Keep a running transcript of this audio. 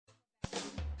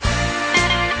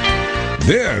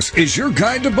This is your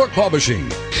guide to book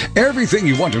publishing. Everything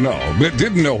you want to know but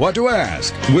didn't know what to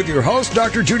ask with your host,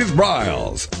 Dr. Judith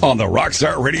Briles, on the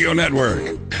Rockstar Radio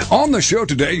Network. On the show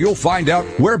today, you'll find out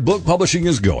where book publishing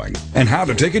is going and how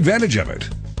to take advantage of it.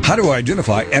 How to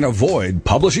identify and avoid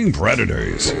publishing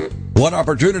predators. What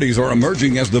opportunities are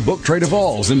emerging as the book trade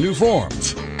evolves in new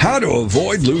forms. How to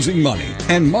avoid losing money,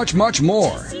 and much, much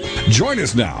more. Join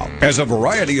us now as a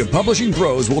variety of publishing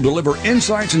pros will deliver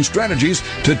insights and strategies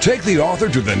to take the author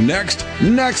to the next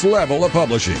level of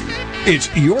publishing. It's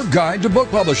your guide to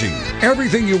book publishing.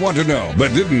 Everything you want to know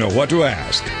but didn't know what to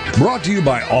ask. Brought to you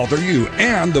by Author You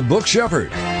and the Book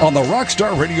Shepherd on the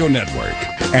Rockstar Radio Network.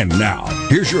 And now,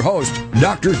 here's your host,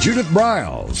 Dr. Judith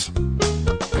Briles.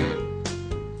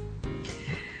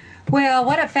 Well,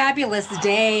 what a fabulous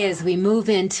day as we move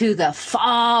into the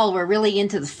fall. We're really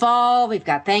into the fall. We've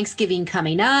got Thanksgiving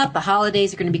coming up. The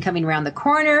holidays are going to be coming around the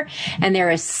corner, and there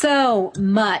is so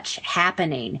much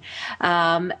happening.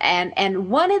 And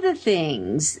one of the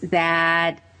things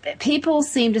that people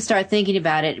seem to start thinking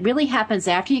about, it really happens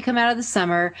after you come out of the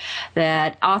summer,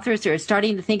 that authors are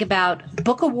starting to think about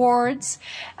book awards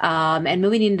and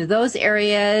moving into those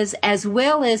areas, as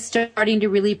well as starting to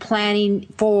really planning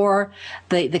for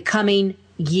the coming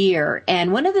year.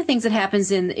 And one of the things that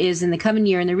happens is in the coming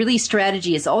year, and the really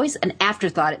strategy is always an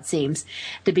afterthought, it seems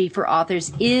to be for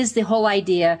authors, is the whole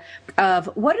idea of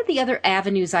what are the other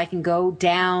avenues I can go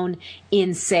down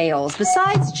in sales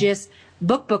besides just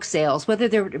book sales, whether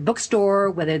they're at a bookstore,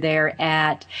 whether they're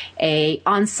at a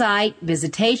on-site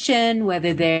visitation,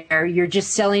 whether you're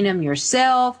just selling them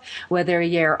yourself, whether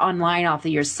you're online off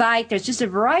of your site. There's just a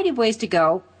variety of ways to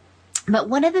go. But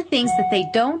one of the things that they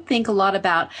don't think a lot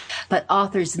about, but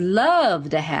authors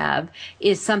love to have,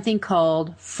 is something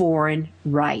called foreign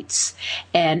rights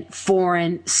and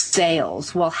foreign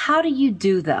sales. Well, how do you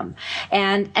do them?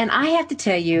 And I have to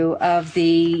tell you, of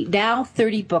the now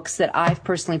 30 books that I've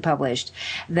personally published,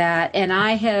 and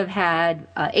I have had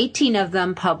 18 of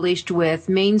them published with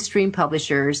mainstream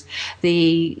publishers,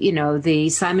 the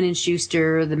Simon &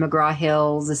 Schuster, the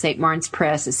McGraw-Hill's, the St. Martin's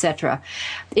Press, etc.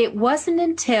 It wasn't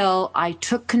until I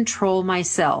took control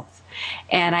myself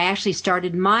and I actually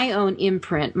started my own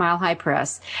imprint, Mile High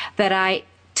Press, that I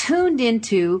tuned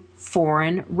into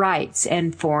foreign rights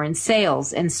and foreign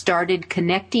sales and started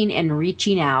connecting and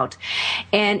reaching out.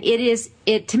 And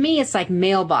to me, it's like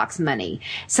mailbox money.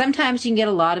 Sometimes you can get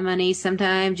a lot of money.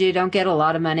 Sometimes you don't get a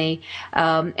lot of money.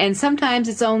 And sometimes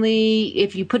it's only,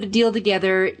 if you put a deal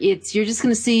together, you're just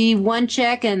going to see one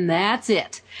check and that's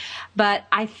it. But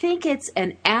I think it's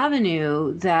an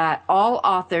avenue that all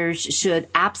authors should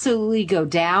absolutely go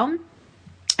down.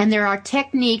 And there are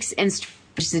techniques and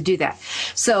strategies to do that.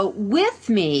 So with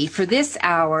me for this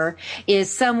hour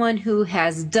is someone who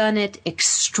has done it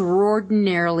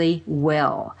extraordinarily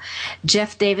well.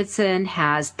 Jeff Davidson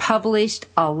has published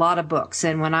a lot of books.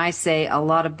 And when I say a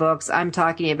lot of books, I'm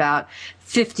talking about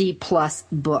 50 plus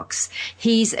books.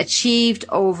 He's achieved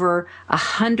over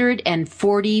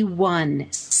 141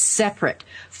 separate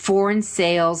foreign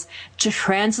sales,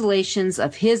 translations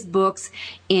of his books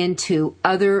into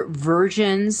other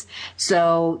versions.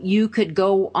 So you could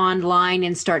go online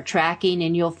and start tracking,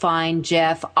 and you'll find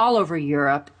Jeff all over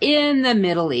Europe, in the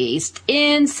Middle East,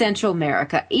 in Central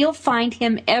America. You'll find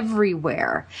him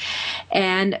everywhere.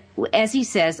 And as he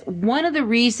says, one of the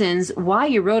reasons why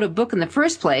you wrote a book in the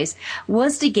first place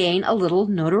was to gain a little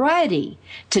notoriety,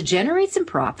 to generate some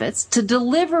profits, to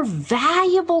deliver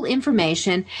valuable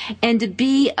information, and to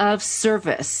be of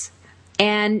service.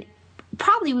 And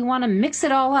probably we want to mix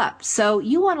it all up. So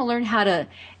you want to learn how to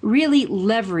really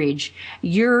leverage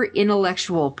your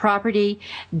intellectual property.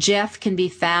 Jeff can be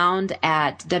found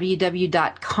at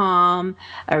www.com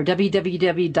or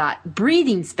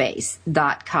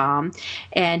www.breathingspace.com,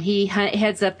 and he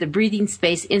heads up the Breathing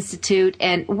Space Institute.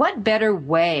 And what better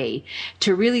way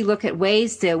to really look at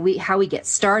ways to how we get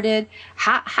started,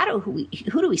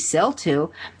 who do we sell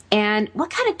to, and what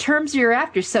kind of terms you're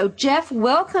after. So, Jeff,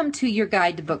 welcome to your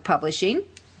guide to book publishing.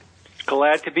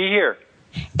 Glad to be here.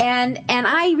 And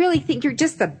I really think you're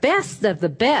just the best of the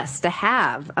best to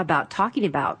have about talking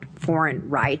about foreign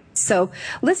rights. So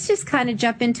let's just kind of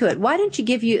jump into it. Why don't you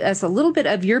give us a little bit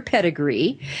of your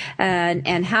pedigree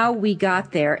and how we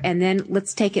got there, and then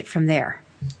let's take it from there.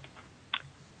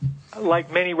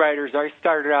 Like many writers, I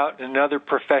started out in another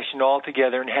profession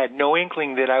altogether and had no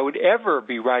inkling that I would ever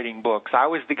be writing books. I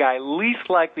was the guy least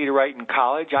likely to write in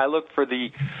college. I looked for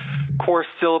the course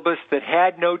syllabus that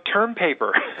had no term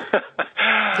paper.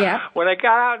 Yeah. When I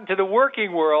got out into the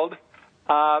working world,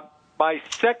 My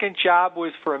second job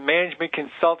was for a management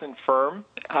consultant firm.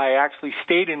 I actually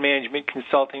stayed in management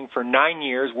consulting for 9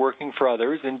 years working for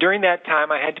others, and during that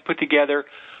time I had to put together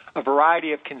a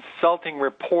variety of consulting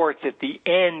reports at the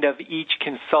end of each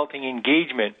consulting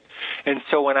engagement. And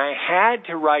so when I had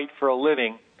to write for a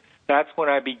living, that's when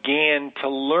I began to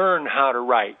learn how to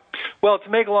write. Well, to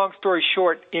make a long story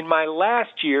short, in my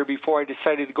last year before I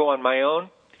decided to go on my own,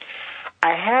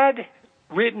 I had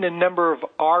written a number of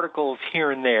articles here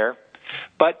and there,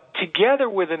 but together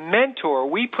with a mentor,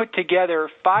 we put together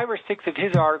 5 or 6 of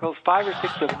his articles, 5 or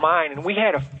 6 of mine, and we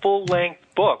had a full-length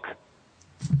book.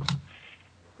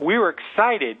 We were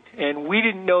excited, and we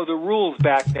didn't know the rules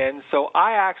back then, so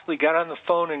I actually got on the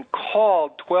phone and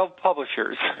called 12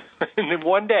 publishers in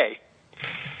one day.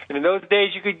 And in those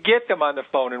days, you could get them on the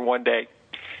phone in one day.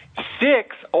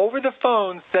 6 over the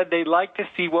phone said they'd like to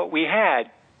see what we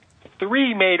had.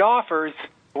 3 made offers.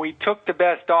 We took the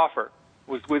best offer.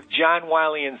 It was with John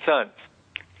Wiley & Sons.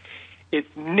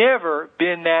 It's never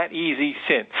been that easy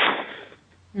since.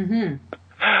 Mm-hmm.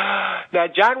 Now,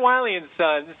 John Wiley &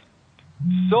 Sons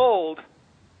sold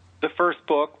the first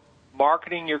book,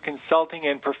 Marketing Your Consulting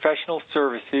and Professional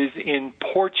Services, in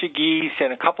Portuguese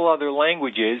and a couple other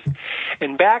languages.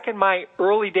 And back in my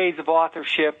early days of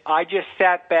authorship, I just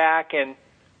sat back and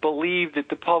believed that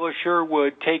the publisher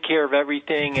would take care of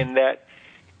everything, and that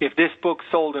if this book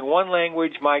sold in one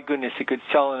language, my goodness, it could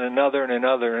sell in another and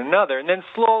another and another. And then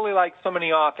slowly, like so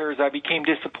many authors, I became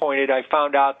disappointed. I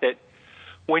found out that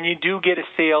when you do get a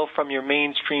sale from your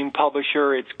mainstream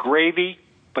publisher, it's gravy,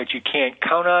 but you can't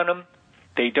count on them.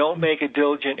 They don't make a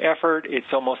diligent effort. It's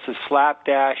almost a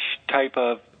slapdash type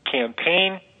of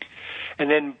campaign.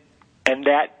 And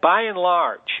that, by and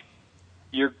large,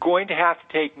 you're going to have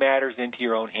to take matters into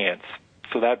your own hands.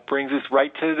 So that brings us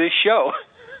right to this show.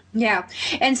 Yeah.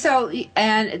 And so,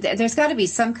 there's got to be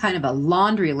some kind of a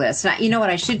laundry list. Now, you know what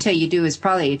I should tell you do is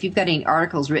probably, if you've got any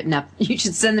articles written up, you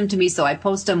should send them to me so I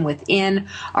post them within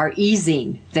our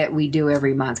e-zine that we do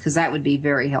every month, because that would be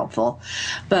very helpful.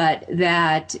 But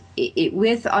that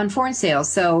on foreign sales,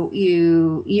 so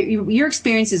your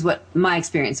experience is what my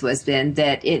experience was then,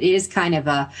 that it is kind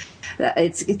of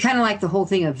it's kind of like the whole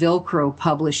thing of Velcro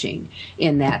publishing,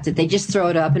 in that they just throw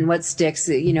it up and what sticks,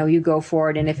 you go for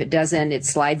it, and if it doesn't, it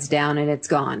slides down and it's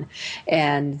gone.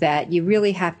 And that you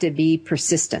really have to be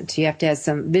persistent. You have to have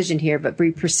some vision here, but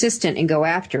be persistent and go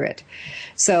after it.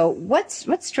 So what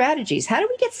strategies? How do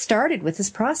we get started with this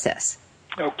process?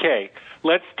 Okay,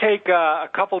 let's take a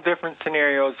couple different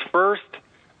scenarios. First,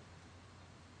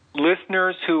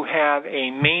 listeners who have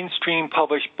a mainstream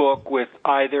published book with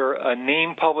either a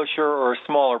name publisher or a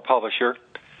smaller publisher,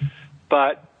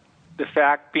 but the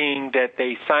fact being that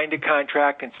they signed a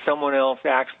contract and someone else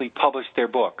actually published their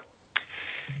book.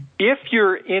 If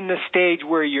you're in the stage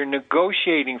where you're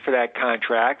negotiating for that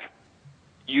contract,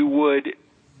 you would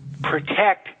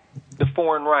protect the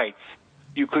foreign rights.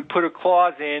 You could put a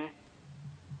clause in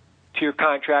to your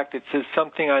contract that says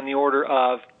something on the order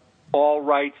of all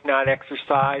rights not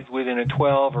exercised within a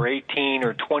 12 or 18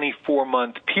 or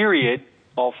 24-month period,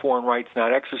 all foreign rights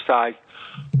not exercised,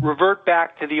 revert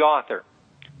back to the author.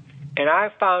 And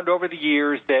I've found over the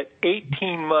years that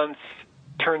 18 months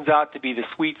turns out to be the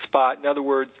sweet spot. In other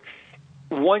words,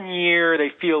 1 year they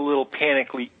feel a little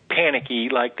panicky,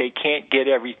 like they can't get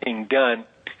everything done.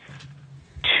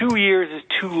 2 years is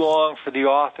too long for the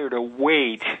author to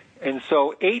wait. And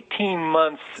so 18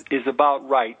 months is about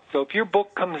right. So if your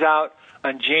book comes out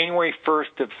on January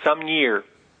 1st of some year,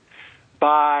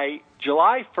 by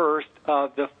July 1st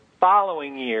of the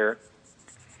following year,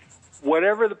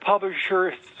 whatever the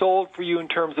publisher sold for you in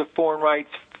terms of foreign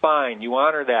rights, fine, you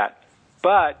honor that.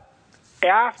 But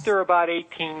after about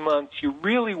 18 months, you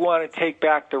really want to take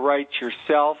back the rights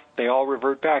yourself. They all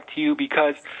revert back to you,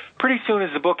 because pretty soon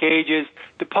as the book ages,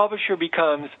 the publisher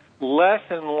becomes less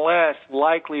and less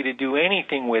likely to do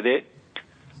anything with it.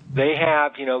 They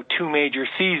have, 2 major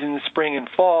seasons, spring and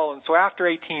fall, and so after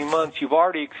 18 months, you've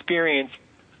already experienced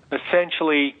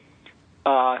essentially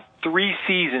 3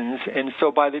 seasons, and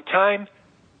so by the time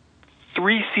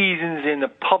 3 seasons in the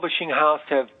publishing house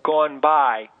have gone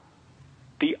by,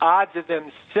 the odds of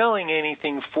them selling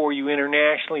anything for you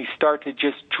internationally start to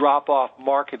just drop off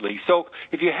markedly. So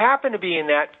if you happen to be in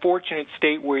that fortunate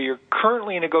state where you're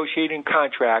currently negotiating a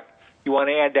contract, you want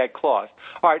to add that clause.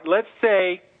 All right, let's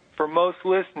say for most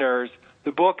listeners,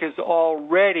 the book has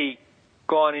already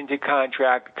gone into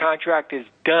contract. The contract is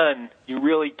done. You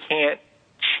really can't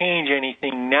change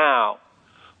anything now.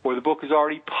 Or the book is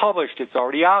already published. It's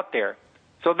already out there.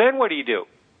 So then what do?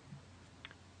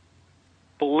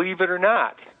 Believe it or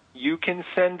not, you can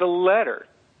send a letter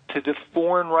to the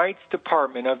foreign rights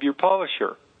department of your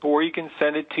publisher or you can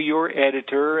send it to your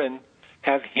editor and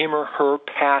have him or her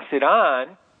pass it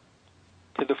on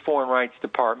to the Foreign Rights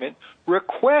Department,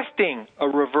 requesting a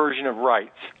reversion of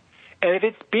rights. And if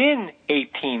it's been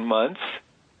 18 months,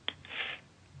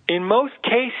 in most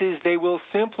cases, they will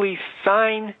simply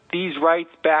sign these rights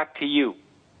back to you,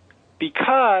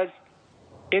 because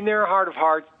in their heart of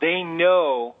hearts, they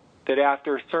know that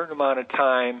after a certain amount of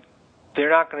time, they're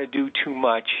not going to do too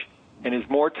much. And as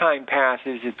more time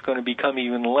passes, it's going to become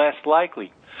even less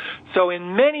likely. So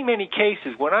in many, many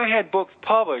cases, when I had books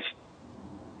published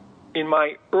in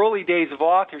my early days of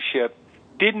authorship,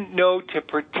 didn't know to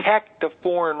protect the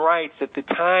foreign rights at the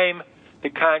time the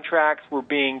contracts were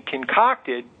being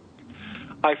concocted,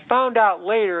 I found out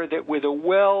later that with a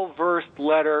well-versed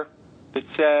letter that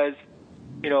says,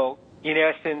 in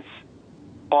essence,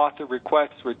 author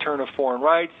requests return of foreign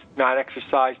rights, not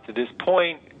exercised to this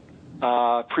point,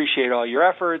 appreciate all your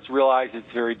efforts, realize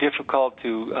it's very difficult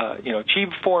to, achieve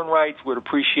foreign rights, would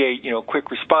appreciate,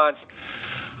 quick response.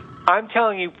 I'm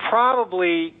telling you,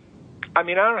 probably, I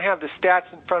don't have the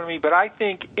stats in front of me, but I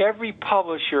think every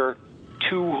publisher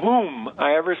to whom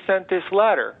I ever sent this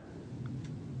letter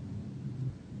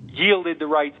yielded the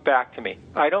rights back to me.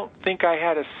 I don't think I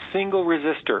had a single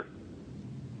resistor.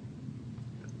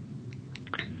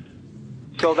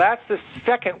 So that's the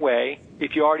second way,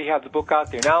 if you already have the book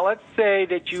out there. Now, let's say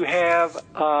that you have,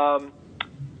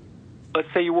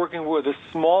 let's say you're working with a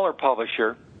smaller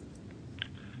publisher.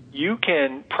 You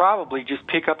can probably just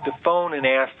pick up the phone and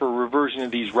ask for a reversion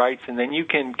of these rights, and then you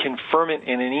can confirm it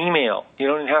in an email. You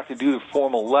don't even have to do the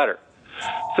formal letter.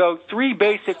 So 3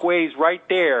 basic ways right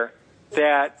there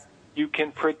that you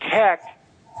can protect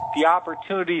the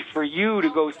opportunity for you to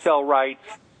go sell rights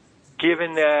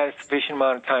given that a sufficient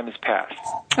amount of time has passed.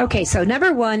 Okay, so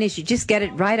number 1 is you just get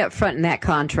it right up front in that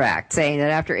contract, saying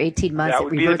that after 18 months it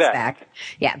reverts back.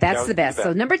 Yeah, that's the best.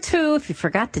 So number 2, if you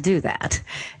forgot to do that,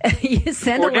 you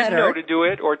send a letter. Or didn't know to do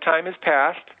it, or time has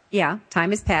passed. Yeah, time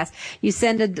has passed. You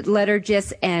send a letter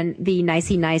just and be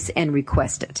nicey nice and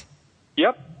request it.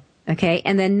 Yep. Okay,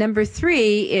 and then number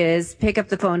 3 is pick up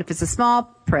the phone. If it's a small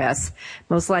press,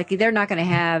 most likely they're not going to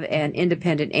have an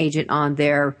independent agent on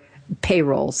their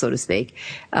payroll, so to speak,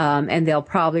 and they'll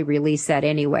probably release that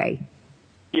anyway.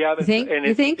 Yeah, you think?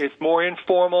 It's more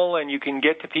informal, and you can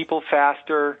get to people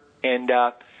faster. And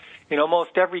in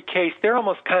almost every case, they're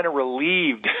almost kind of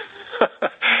relieved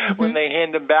when they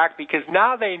hand them back, because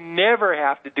now they never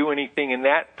have to do anything in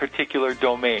that particular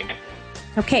domain.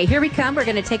 Okay, here we come. We're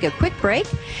going to take a quick break,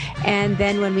 and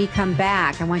then when we come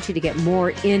back, I want you to get more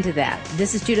into that.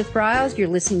 This is Judith Briles. You're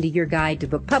listening to Your Guide to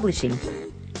Book Publishing.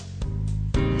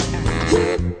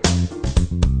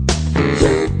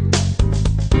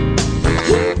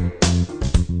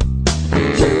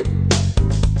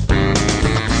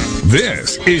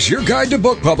 This is Your Guide to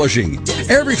Book Publishing.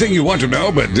 Everything you want to know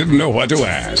but didn't know what to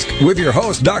ask. With your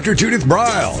host, Dr. Judith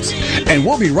Briles. And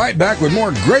we'll be right back with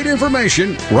more great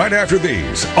information right after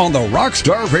these on the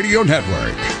Rockstar Radio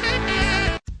Network.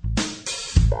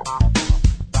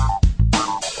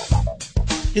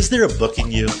 Is there a book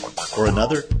in you or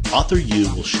another? Author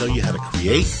U will show you how to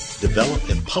create, develop,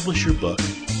 and publish your book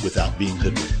without being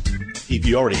hoodwinked. If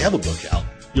you already have a book out,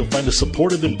 you'll find a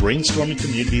supportive and brainstorming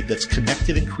community that's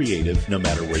connected and creative no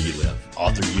matter where you live.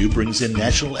 Author U brings in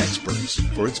national experts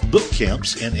for its book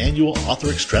camps and annual author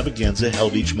extravaganza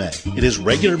held each May. It has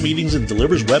regular meetings and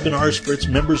delivers webinars for its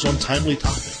members on timely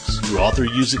topics. Through Author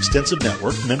U's extensive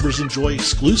network, members enjoy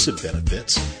exclusive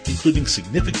benefits, including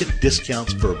significant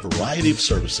discounts for a variety of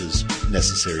services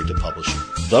necessary to publishing.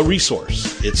 The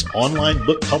Resource, its online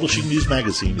book publishing news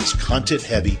magazine, is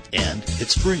content-heavy and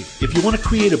it's free. If you want to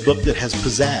create a book that has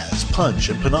pizzazz, punch,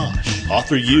 and panache,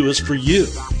 Author U is for you.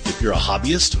 If you're a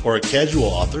hobbyist or a casual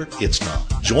author, it's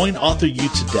not. Join Author U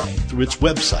today through its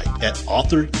website at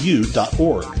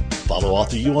authoru.org. Follow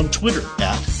Author U on Twitter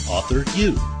at Author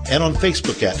U and on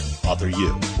Facebook at Author U,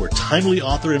 where timely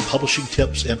author and publishing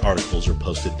tips and articles are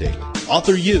posted daily.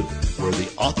 Author U, where the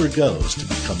author goes to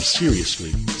become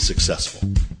seriously successful.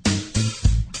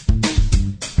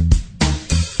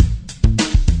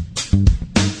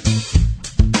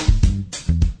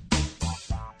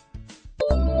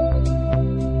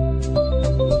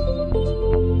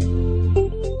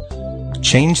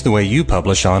 Change the way you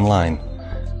publish online.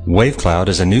 WaveCloud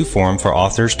is a new forum for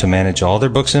authors to manage all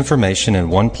their books' information in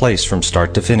one place from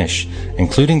start to finish,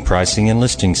 including pricing and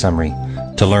listing summary.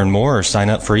 To learn more or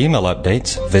sign up for email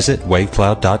updates, visit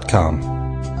wavecloud.com.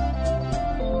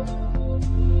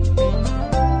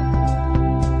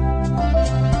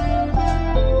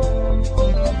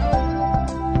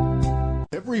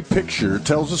 Every picture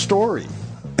tells a story.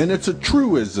 And it's a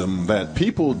truism that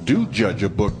people do judge a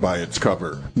book by its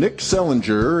cover. Nick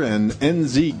Sellinger and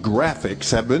NZ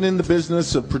Graphics have been in the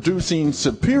business of producing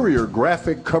superior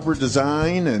graphic cover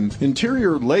design and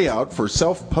interior layout for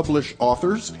self-published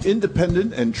authors,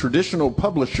 independent and traditional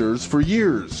publishers for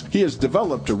years. He has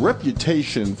developed a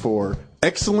reputation for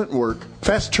excellent work,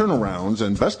 fast turnarounds,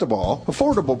 and best of all,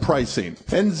 affordable pricing.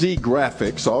 NZ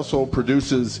Graphics also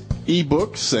produces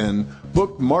ebooks and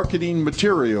book marketing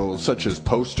materials such as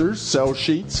posters, sell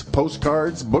sheets,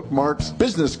 postcards, bookmarks,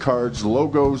 business cards,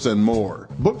 logos, and more.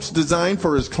 Books designed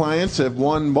for his clients have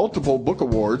won multiple book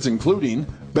awards, including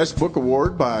Best Book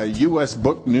Award by U.S.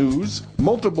 Book News,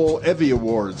 multiple Evie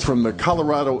Awards from the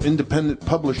Colorado Independent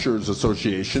Publishers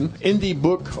Association, Indie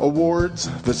Book Awards,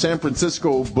 the San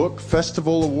Francisco Book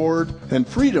Festival Award, and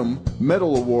Freedom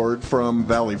Medal Award from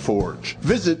Valley Forge.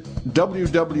 Visit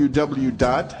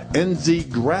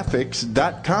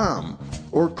www.nzgraphics.com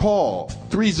or call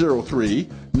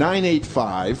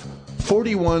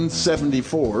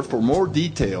 303-985-4174 for more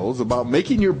details about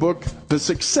making your book the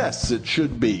success it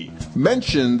should be.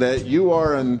 Mention that you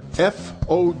are an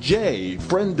FOJ,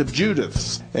 friend of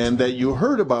Judith's, and that you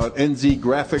heard about NZ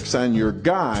Graphics on your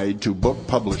guide to book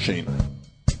publishing.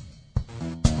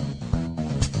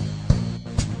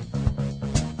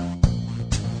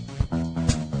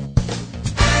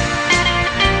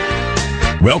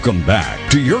 Welcome back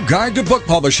to your guide to book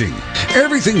publishing.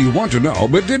 Everything you want to know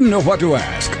but didn't know what to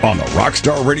ask on the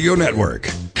Rockstar Radio Network.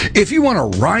 If you want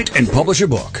to write and publish a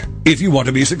book, if you want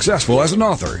to be successful as an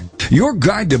author, your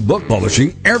guide to book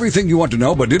publishing, everything you want to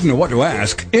know but didn't know what to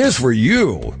ask, is for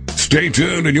you. Stay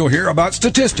tuned and you'll hear about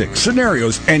statistics,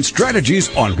 scenarios, and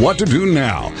strategies on what to do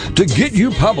now to get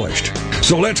you published.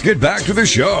 So let's get back to the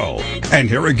show. And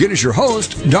here again is your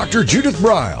host, Dr. Judith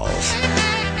Briles.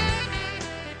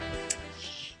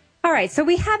 All right, so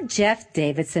we have Jeff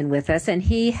Davidson with us, and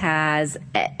he has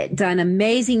done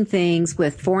amazing things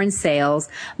with foreign sales,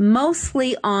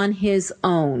 mostly on his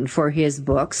own for his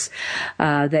books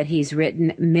that he's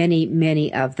written,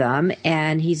 many of them,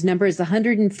 and his number is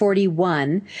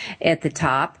 141 at the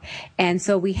top, and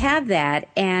so we have that,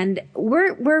 and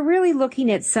we're really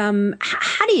looking at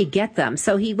how do you get them?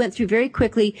 So he went through very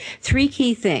quickly 3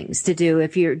 key things to do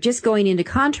if you're just going into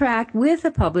contract with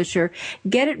a publisher.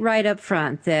 Get it right up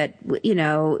front that, you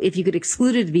know, if you could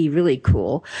exclude it, it'd be really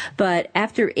cool. But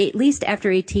at least after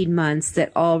 18 months,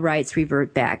 that all rights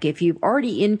revert back. If you're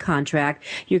already in contract,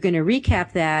 you're going to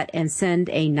recap that and send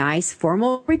a nice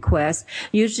formal request.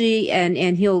 Usually, and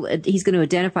he's going to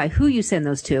identify who you send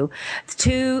those to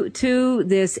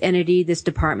this entity, this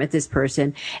department, this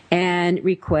person, and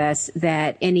request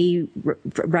that any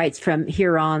rights from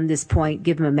here on this point,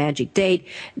 give them a magic date,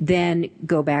 then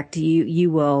go back to you.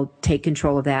 You will take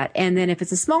control of that. And then if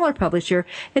it's a smaller publisher,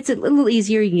 it's a little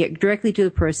easier. You can get directly to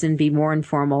the person, be more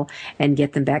informal, and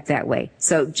get them back that way.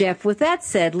 So, Jeff, with that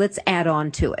said, let's add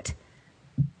on to it.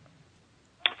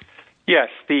 Yes,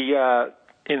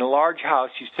 in a large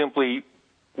house, you simply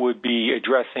would be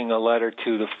addressing a letter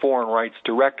to the foreign rights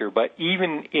director. But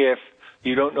even if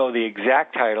you don't know the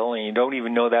exact title and you don't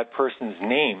even know that person's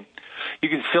name, you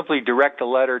can simply direct a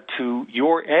letter to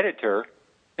your editor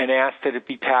and ask that it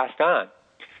be passed on.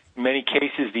 In many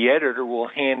cases, the editor will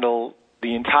handle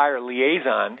the entire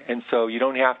liaison, and so you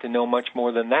don't have to know much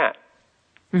more than that.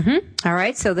 Mm-hmm. All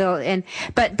right. So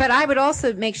but I would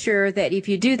also make sure that if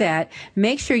you do that,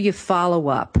 make sure you follow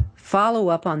up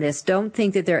on this. Don't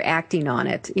think that they're acting on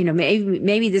it. You know,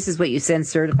 maybe this is what you send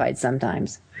certified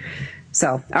sometimes.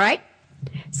 So, all right.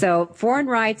 So foreign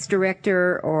rights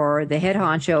director or the head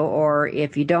honcho, or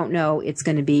if you don't know, it's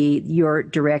going to be your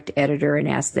direct editor and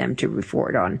ask them to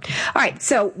report on. All right.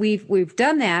 So we've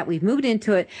done that. We've moved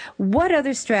into it. What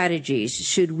other strategies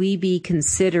should we be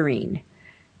considering?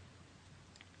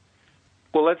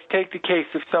 Well, let's take the case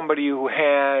of somebody who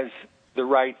has the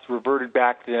rights reverted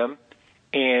back to them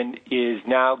and is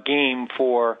now game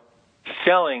for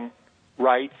selling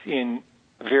rights in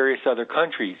various other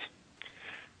countries.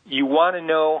 You want to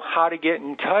know how to get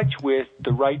in touch with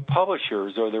the right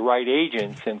publishers or the right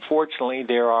agents, and fortunately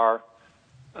there are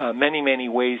many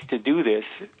ways to do this.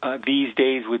 These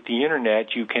days with the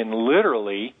Internet, you can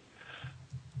literally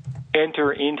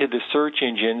enter into the search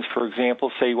engines. For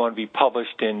example, say you want to be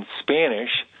published in Spanish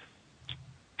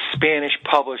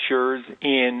publishers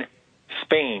in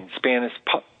Spain, Spanish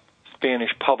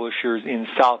publishers in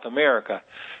South America.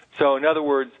 So in other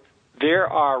words, there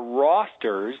are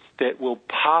rosters that will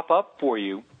pop up for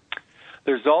you.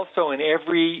 There's also in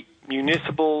every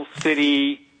municipal,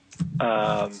 city,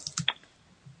 college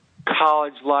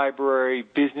library,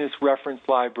 business reference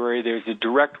library, there's a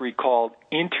directory called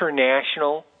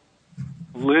International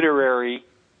Literary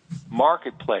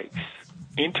Marketplace,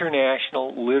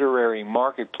 International Literary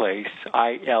Marketplace,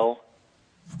 ILMP.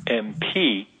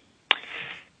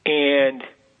 And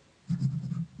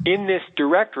in this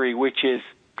directory, which is,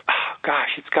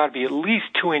 it's got to be at least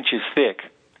 2 inches thick.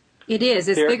 It is.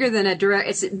 It's bigger than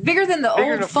It's bigger than the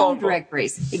old phone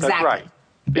directories. Exactly. That's right.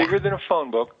 Bigger than a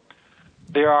phone book.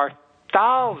 There are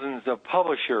thousands of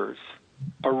publishers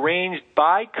arranged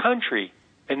by country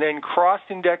and then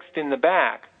cross-indexed in the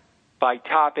back by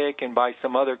topic and by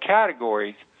some other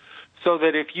categories, so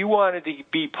that if you wanted to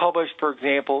be published, for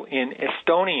example, in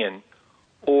Estonian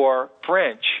or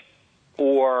French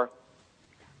or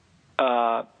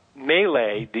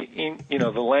Malay,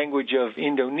 the language of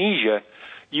Indonesia,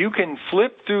 you can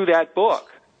flip through that book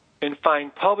and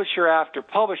find publisher after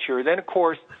publisher. Then, of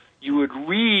course, you would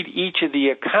read each of the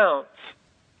accounts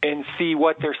and see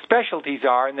what their specialties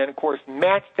are, and then, of course,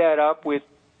 match that up with,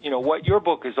 what your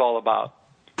book is all about.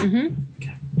 Mm-hmm.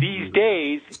 These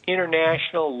days,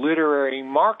 International Literary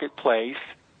Marketplace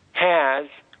has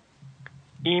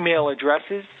email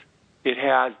addresses. It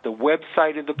has the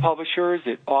website of the publishers.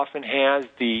 It often has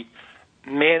the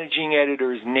managing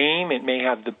editor's name. It may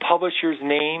have the publisher's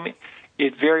name.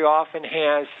 It very often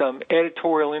has some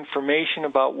editorial information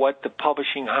about what the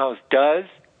publishing house does.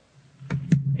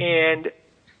 And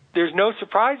there's no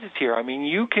surprises here. I mean,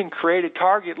 you can create a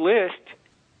target list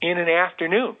in an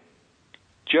afternoon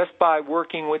just by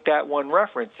working with that one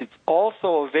reference. It's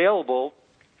also available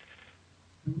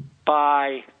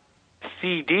by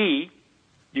CD.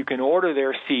 You can order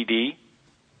their CD.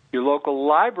 Your local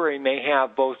library may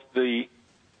have both the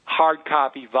hard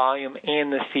copy volume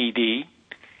and the CD.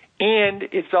 And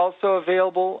it's also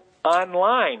available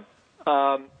online.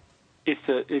 It's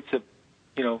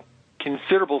a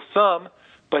considerable sum,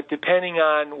 but depending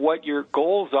on what your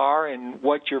goals are and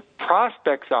what your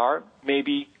prospects are,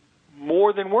 maybe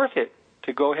more than worth it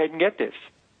to go ahead and get this.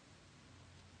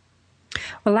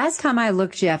 Well, last time I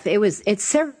looked, Jeff, it's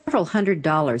several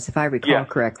 $100s, if I recall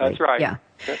correctly. That's right. Yeah,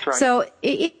 that's right. So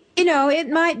it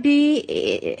might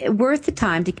be worth the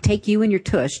time to take you and your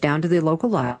tush down to the local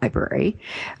library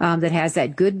that has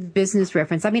that good business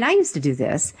reference. I mean, I used to do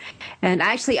this, and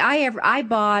actually, I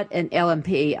bought an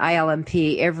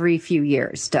ILMP every few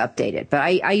years to update it. But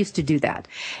I used to do that,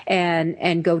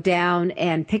 and go down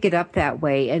and pick it up that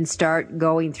way and start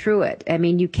going through it. I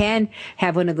mean, you can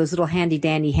have one of those little handy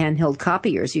dandy handheld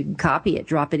copiers. You can copy it,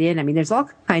 drop it in. I mean, there's all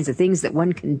kinds of things that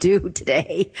one can do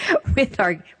today with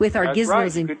our That's gizmos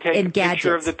right. and Take a gadgets.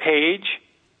 Picture of the page.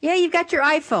 Yeah, you've got your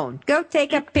iPhone. Go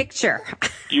take a picture.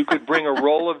 You could bring a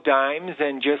roll of dimes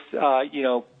and just,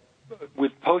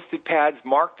 with Post-it pads,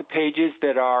 mark the pages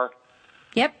that are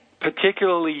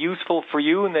particularly useful for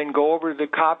you, and then go over to the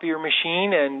copier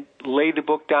machine and lay the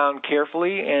book down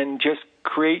carefully and just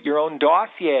create your own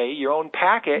dossier, your own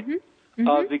packet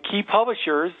of the key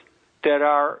publishers that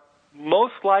are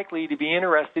most likely to be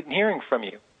interested in hearing from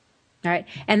you. All right.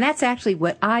 And that's actually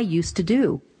what I used to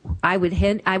do. I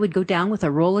would go down with a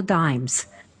roll of dimes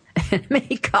and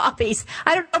make copies.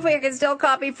 I don't know if I can still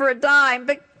copy for a dime,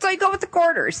 but so you go with the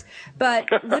quarters. But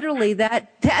literally that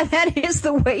is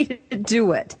the way to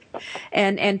do it.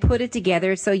 And put it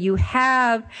together so you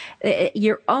have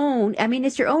your own,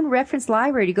 it's your own reference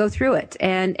library to go through it.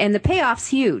 And the payoff's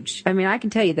huge. I mean, I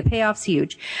can tell you the payoff's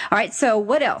huge. All right. So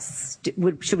what else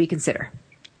should we consider?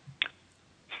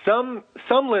 Some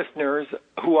listeners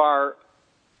who are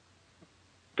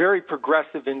very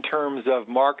progressive in terms of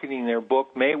marketing their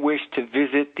book may wish to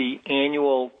visit the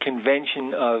annual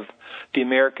convention of the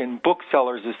American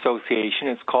Booksellers Association.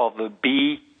 It's called the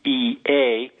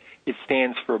BEA. It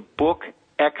stands for Book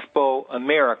Expo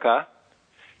America.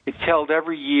 It's held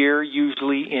every year,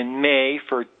 usually in May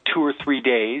for 2 or 3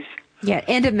 days. Yeah,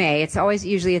 end of May. It's always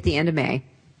usually at the end of May.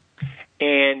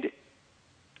 And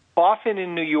often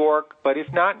in New York, but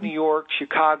if not New York,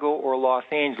 Chicago, or Los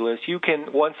Angeles, you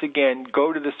can once again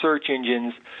go to the search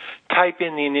engines, type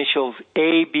in the initials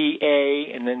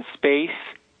ABA and then space,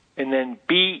 and then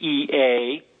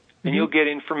BEA, and you'll get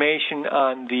information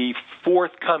on the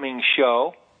forthcoming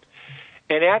show.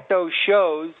 And at those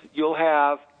shows, you'll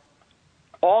have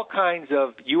all kinds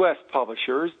of U.S.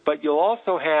 publishers, but you'll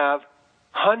also have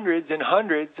hundreds and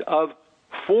hundreds of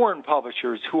foreign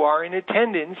publishers who are in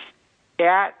attendance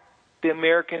at the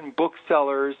American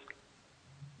Booksellers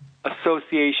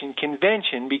Association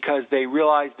convention because they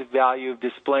realize the value of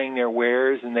displaying their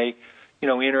wares, and they,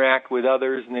 interact with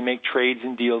others, and they make trades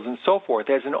and deals and so forth.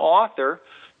 As an author,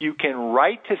 you can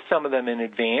write to some of them in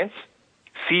advance,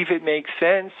 see if it makes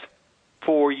sense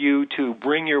for you to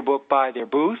bring your book by their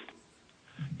booth.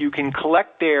 You can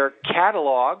collect their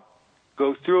catalog,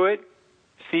 go through it,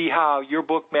 see how your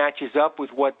book matches up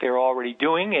with what they're already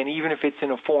doing, and even if it's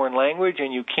in a foreign language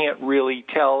and you can't really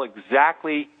tell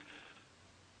exactly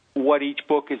what each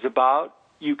book is about,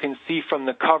 you can see from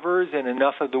the covers and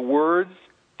enough of the words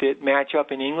that match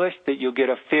up in English that you'll get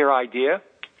a fair idea.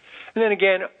 And then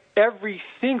again, every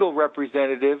single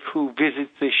representative who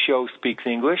visits this show speaks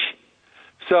English.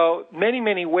 So many,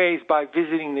 many ways by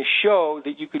visiting the show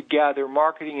that you could gather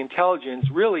marketing intelligence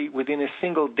really within a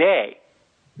single day.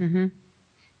 Mm-hmm.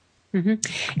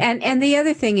 Mm-hmm. And the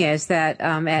other thing is that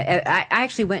I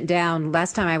actually went down,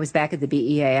 last time I was back at the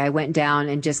BEA, I went down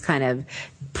and just kind of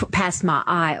passed my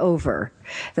eye over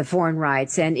the foreign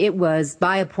rights, and it was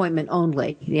by appointment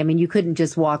only. I mean, you couldn't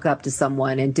just walk up to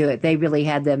someone and do it. They really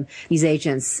had them, these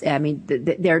agents. I mean,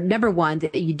 they're number one,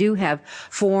 that you do have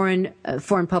foreign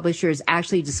publishers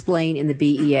actually displaying in the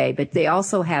BEA, but they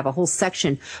also have a whole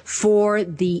section for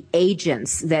the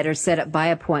agents that are set up by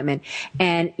appointment,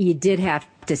 and you did have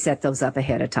to set those up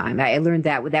ahead of time. I learned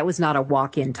that was not a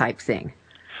walk-in type thing.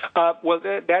 Well,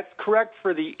 that's correct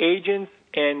for the agents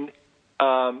and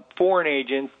foreign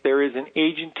agents. There is an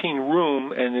agenting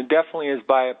room, and it definitely is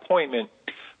by appointment.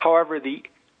 However, the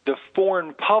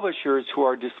foreign publishers who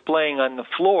are displaying on the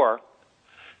floor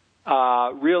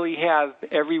really have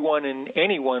everyone and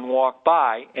anyone walk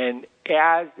by, and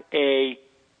as a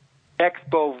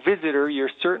expo visitor, you're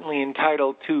certainly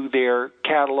entitled to their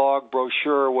catalog,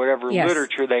 brochure, whatever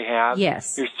literature they have.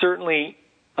 Yes. You're certainly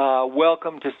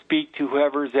welcome to speak to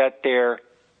whoever's at their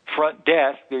front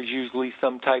desk. There's usually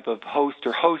some type of host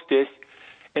or hostess.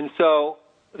 And so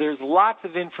there's lots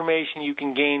of information you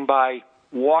can gain by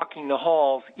walking the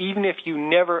halls, even if you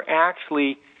never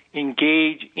actually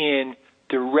engage in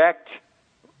direct,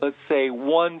 let's say,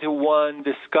 one-to-one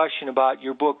discussion about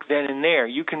your book then and there.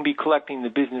 You can be collecting the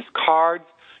business cards.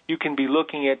 You can be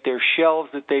looking at their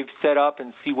shelves that they've set up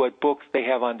and see what books they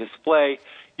have on display.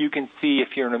 You can see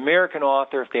if you're an American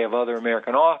author, if they have other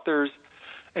American authors,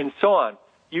 and so on.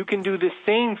 You can do the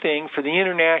same thing for the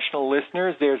international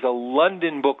listeners. There's a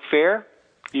London book fair,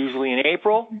 usually in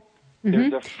April. Mm-hmm.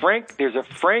 There's a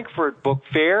Frankfurt book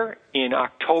fair in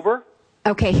October.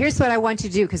 Okay, here's what I want you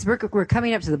to do, because we're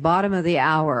coming up to the bottom of the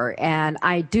hour, and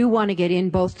I do want to get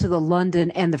in both to the London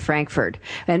and the Frankfurt.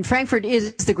 And Frankfurt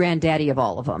is the granddaddy of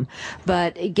all of them.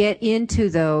 But get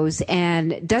into those,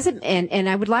 and and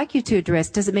I would like you to address,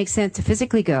 does it make sense to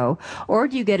physically go, or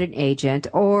do you get an agent,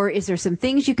 or is there some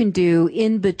things you can do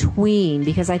in between?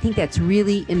 Because I think that's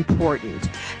really important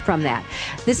from that.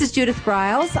 This is Judith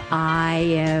Briles. I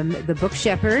am the book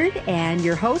shepherd and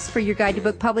your host for Your Guide to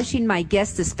Book Publishing. My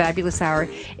guest this fabulous hour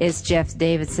is Jeff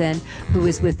Davidson, who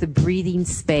is with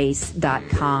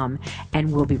thebreathingspace.com,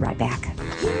 and we'll be right back.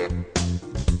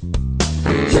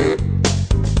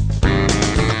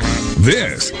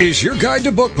 This is Your Guide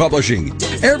to Book Publishing.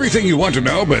 Everything you want to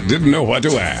know but didn't know what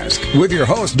to ask, with your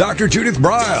host, Dr. Judith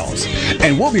Briles.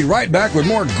 And we'll be right back with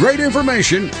more great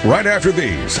information right after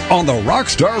these on the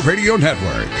Rockstar Radio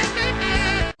Network.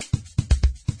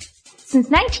 Since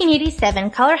 1987,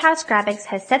 Color House Graphics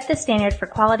has set the standard for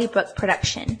quality book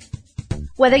production.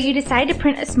 Whether you decide to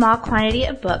print a small quantity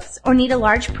of books or need a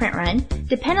large print run,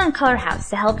 depend on Color House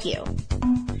to help you.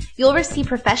 You'll receive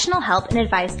professional help and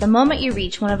advice the moment you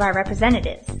reach one of our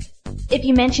representatives. If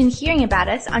you mention hearing about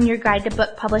us on Your Guide to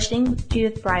Book Publishing with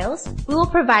Judith Briles, we will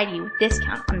provide you with a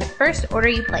discount on the first order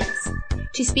you place.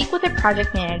 To speak with a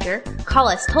project manager, call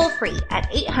us toll-free at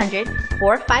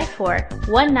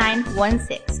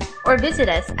 800-454-1916 or visit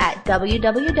us at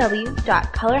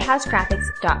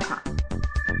www.colorhousegraphics.com.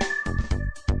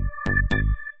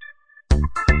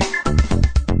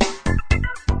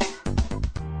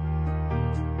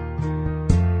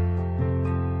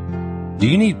 Do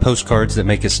you need postcards that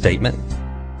make a statement?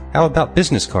 How about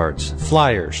business cards,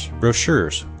 flyers,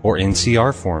 brochures, or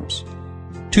NCR forms?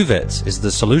 Two Vets is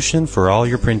the solution for all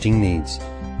your printing needs.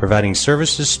 Providing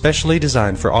services specially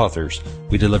designed for authors,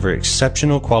 we deliver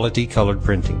exceptional quality colored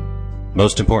printing.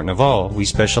 Most important of all, we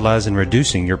specialize in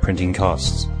reducing your printing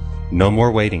costs. No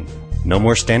more waiting. No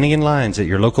more standing in lines at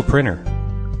your local printer.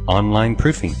 Online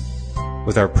proofing.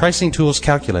 With our pricing tools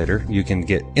calculator, you can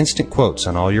get instant quotes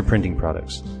on all your printing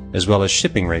products, as well as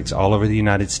shipping rates all over the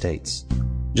United States.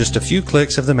 Just a few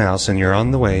clicks of the mouse and you're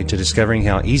on the way to discovering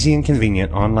how easy and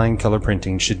convenient online color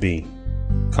printing should be.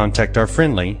 Contact our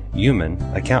friendly, human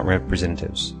account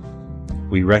representatives.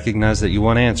 We recognize that you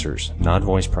want answers, not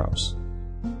voice prompts.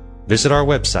 Visit our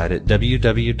website at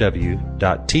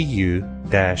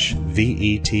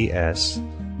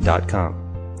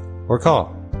www.tu-vets.com or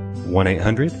call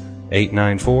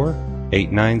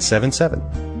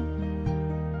 1-800-894-8977.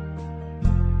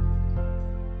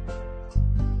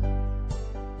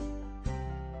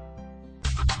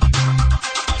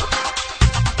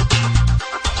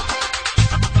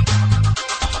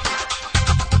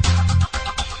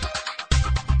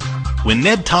 When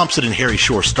Ned Thompson and Harry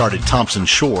Shore started Thompson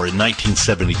Shore in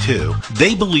 1972,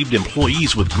 they believed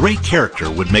employees with great character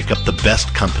would make up the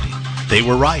best company. They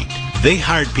were right. They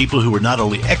hired people who were not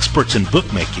only experts in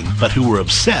bookmaking, but who were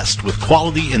obsessed with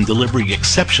quality and delivering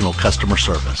exceptional customer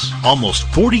service. Almost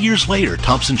 40 years later,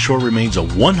 Thompson Shore remains a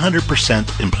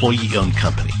 100% employee-owned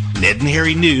company. Ned and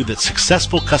Harry knew that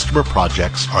successful customer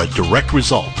projects are a direct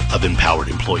result of empowered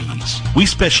employees. We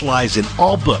specialize in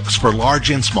all books for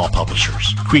large and small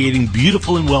publishers. Creating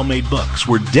beautiful and well-made books,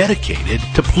 we're dedicated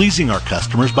to pleasing our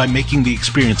customers by making the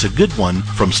experience a good one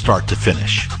from start to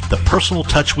finish. The personal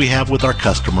touch we have with our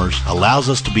customers allows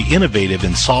us to be innovative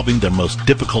in solving their most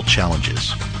difficult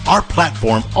challenges. Our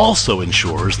platform also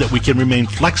ensures that we can remain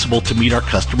flexible to meet our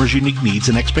customers' unique needs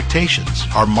and expectations.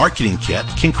 Our marketing kit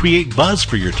can create buzz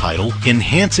for your title,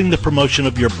 enhancing the promotion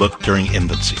of your book during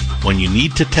infancy. When you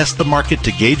need to test the market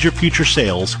to gauge your future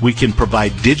sales, we can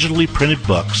provide digitally printed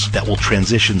books that will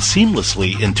transition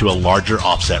seamlessly into a larger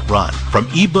offset run. From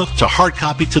ebook to hard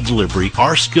copy to delivery,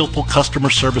 our skillful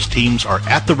customer service teams are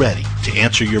at the ready to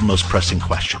answer your most pressing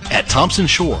question. At Thompson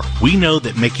Shore, we know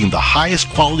that making the highest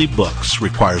quality books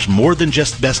requires more than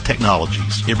just best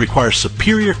technologies. It requires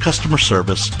superior customer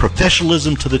service,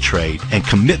 professionalism to the trade, and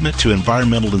commitment to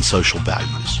environmental and social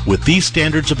values. With these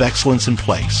standards of excellence in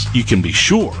place, you can be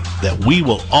sure that we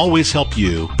will always help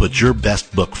you put your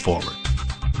best book forward.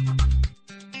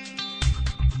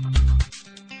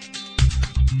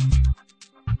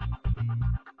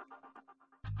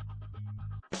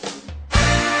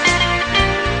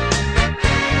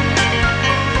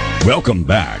 Welcome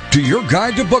back to your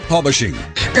guide to book publishing.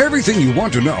 Everything you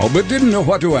want to know but didn't know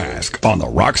what to ask on the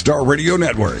Rockstar Radio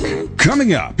Network.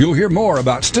 Coming up, you'll hear more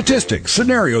about statistics,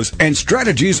 scenarios, and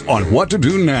strategies on what to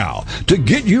do now to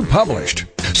get you published.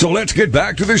 So let's get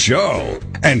back to the show.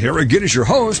 And here again is your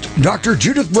host, Dr.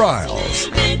 Judith Briles.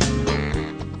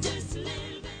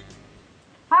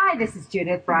 Hi, this is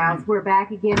Judith Briles. We're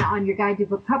back again on your guide to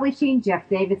book publishing. Jeff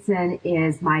Davidson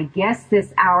is my guest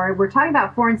this hour. We're talking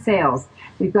about foreign sales.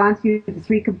 We've gone through the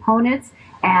three components,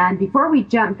 and before we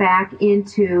jump back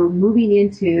into moving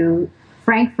into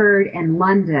Frankfurt and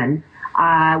London,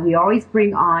 we always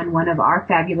bring on one of our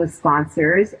fabulous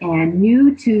sponsors, and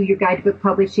new to your guide to book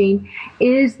publishing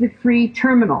is the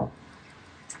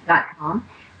freeterminal.com.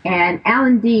 And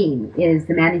Alan Dean is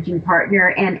the managing partner,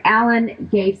 and Alan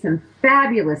gave some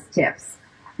fabulous tips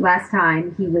last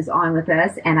time he was on with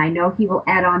us, and I know he will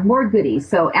add on more goodies.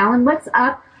 So, Alan, what's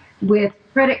up with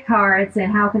credit cards,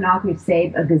 and how can authors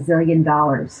save a gazillion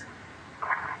dollars?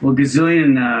 Well,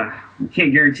 gazillion, we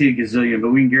can't guarantee a gazillion,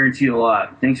 but we can guarantee a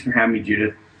lot. Thanks for having me,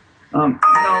 Judith. I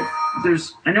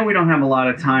know we don't have a lot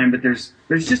of time, but there's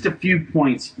just a few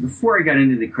points. Before I got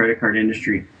into the credit card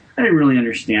industry, I didn't really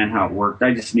understand how it worked.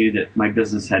 I just knew that my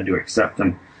business had to accept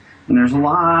them. And there's a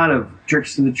lot of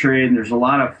tricks to the trade, and there's a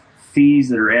lot of fees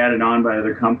that are added on by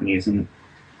other companies. And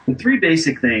the three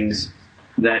basic things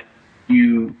that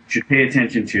you should pay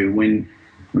attention to when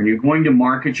you're going to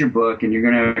market your book and you're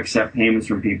going to accept payments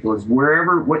from people is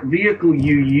what vehicle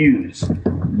you use,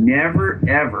 never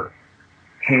ever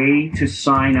pay to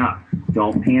sign up.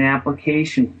 Don't pay an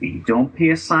application fee. Don't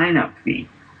pay a sign-up fee.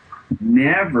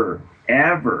 Never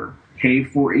ever pay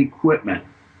for equipment.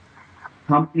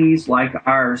 Companies like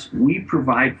ours, we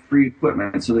provide free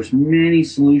equipment. So there's many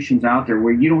solutions out there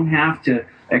where you don't have to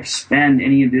expend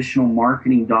any additional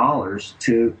marketing dollars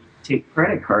to take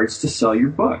credit cards to sell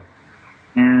your book.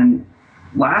 And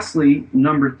lastly,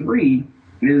 number 3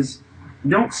 is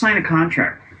don't sign a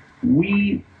contract.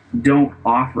 We don't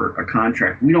offer a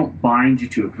contract. We don't bind you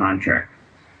to a contract.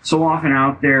 So often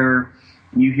out there,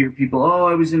 you hear people,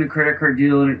 I was in a credit card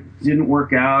deal and it didn't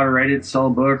work out, or I didn't sell a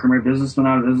book, or my business went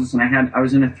out of business, and I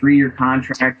was in a 3-year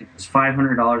contract. It was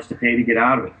 $500 to pay to get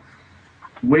out of it.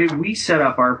 The way we set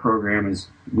up our program is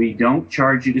we don't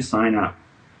charge you to sign up.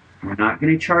 We're not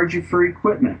going to charge you for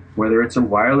equipment, whether it's a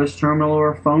wireless terminal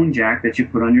or a phone jack that you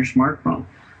put on your smartphone.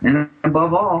 And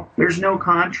above all, there's no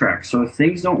contract. So if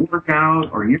things don't work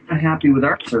out or you're not happy with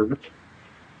our service,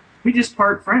 we just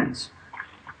part friends.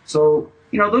 So,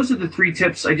 those are the 3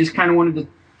 tips I just kind of wanted to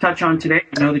touch on today.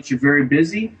 I know that you're very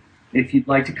busy. If you'd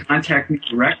like to contact me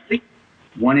directly,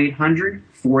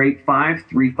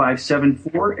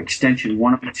 1-800-485-3574, extension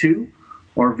 102,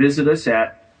 or visit us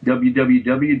at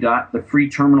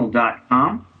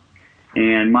www.thefreeterminal.com.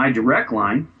 And my direct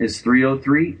line is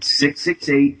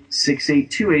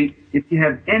 303-668-6828 if you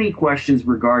have any questions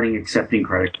regarding accepting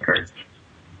credit cards.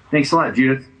 Thanks a lot,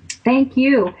 Judith. Thank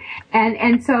you.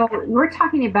 And so we're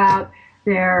talking about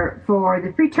for the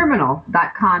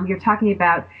freeterminal.com, you're talking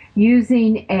about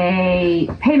using a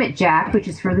payment jack, which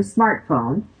is for the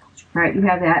smartphone, Right, you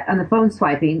have that on the phone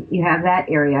swiping. You have that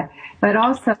area, but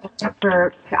also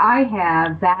I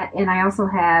have that, and I also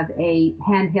have a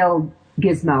handheld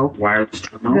gizmo,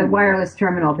 the wireless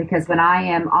terminal, because when I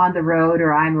am on the road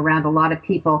or I'm around a lot of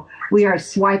people, we are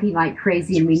swiping like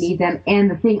crazy, and we need them. And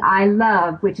the thing I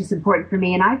love, which is important for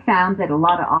me, and I found that a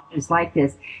lot of authors like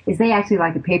this, is they actually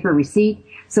like a paper receipt.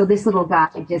 So this little guy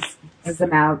just has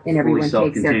them out, and everyone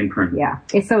takes their printer. Yeah.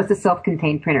 It's a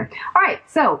self-contained printer. All right.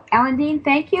 So, Alan Dean,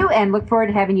 thank you, and look forward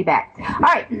to having you back. All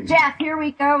right, Jeff, here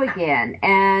we go again.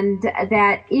 And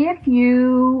that if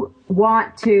you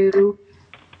want to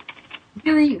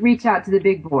really reach out to the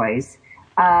big boys,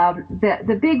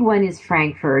 the big one is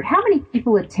Frankfurt. How many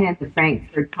people attend the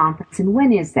Frankfurt conference, and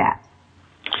when is that?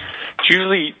 It's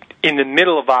usually in the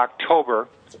middle of October.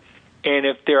 And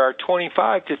if there are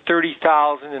 25 to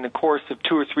 30,000 in the course of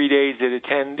 2 or 3 days that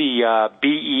attend the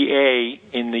BEA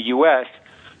in the U.S.,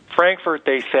 Frankfurt,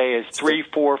 they say, is 3,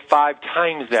 4, 5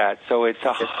 times that. So it's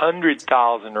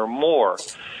 100,000 or more.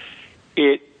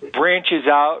 It branches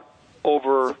out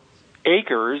over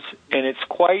acres, and it's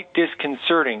quite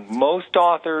disconcerting. Most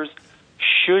authors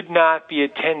should not be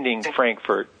attending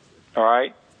Frankfurt, all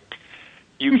right?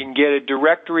 You can get a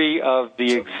directory of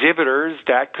the exhibitors.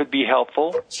 That could be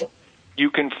helpful. You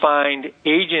can find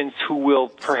agents who will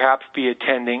perhaps be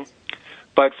attending.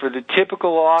 But for the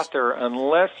typical author,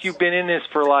 unless you've been in this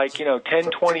for 10,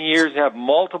 20 years, have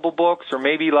multiple books, or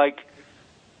maybe like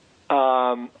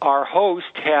our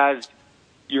host has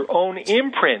your own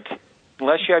imprint,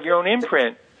 unless you have your own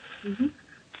imprint,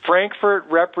 Frankfurt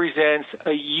represents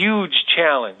a huge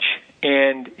challenge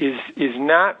and is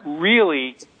not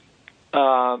really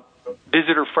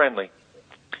visitor friendly.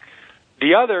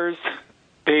 The others,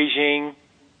 Beijing,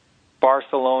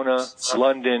 Barcelona,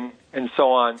 London, and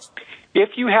so on.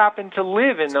 If you happen to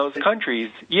live in those countries,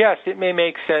 yes, it may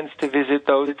make sense to visit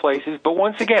those places. But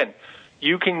once again,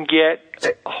 you can get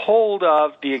a hold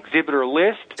of the exhibitor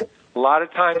list. A lot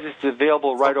of times it's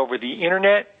available right over the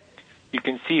Internet. You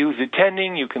can see who's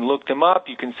attending. You can look them up.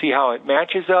 You can see how it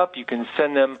matches up. You can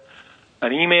send them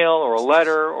an email or a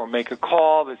letter or make a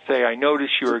call that say, I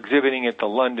noticed you're exhibiting at the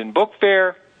London Book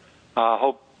Fair.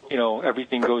 Hope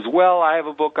everything goes well. I have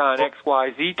a book on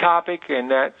XYZ topic,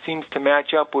 and that seems to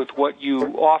match up with what you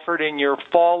offered in your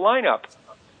fall lineup.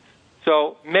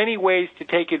 So many ways to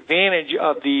take advantage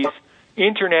of these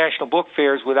international book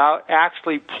fairs without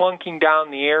actually plunking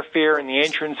down the airfare and the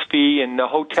entrance fee and the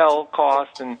hotel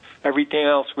costs and everything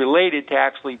else related to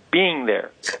actually being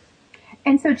there.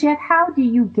 And so, Jeff, how do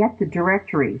you get the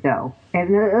directory, though?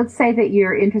 And let's say that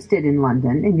you're interested in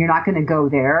London and you're not going to go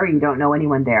there, or you don't know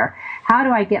anyone there. How do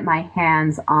I get my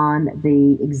hands on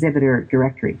the exhibitor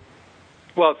directory?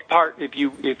 Well, it's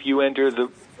if you enter the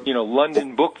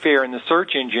London Book Fair in the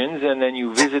search engines, and then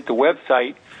you visit the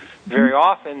website, very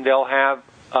often they'll have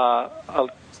a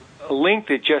link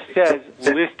that just says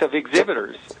list of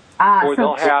exhibitors. Or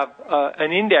they'll have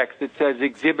an index that says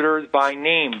exhibitors by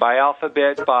name, by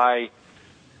alphabet, by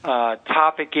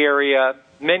topic area,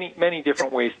 many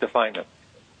different ways to find them.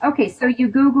 Okay, so you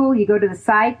Google, you go to the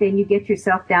site, then you get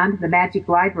yourself down to the Magic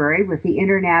Library with the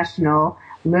International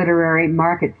Literary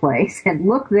Marketplace and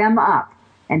look them up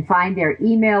and find their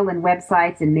email and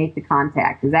websites and make the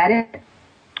contact. Is that it?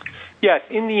 Yes,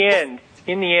 in the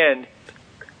end,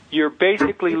 you're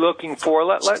basically looking for,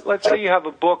 let's say you have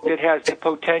a book that has the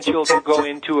potential to go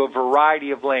into a variety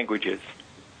of languages.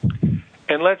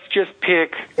 And let's just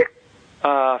pick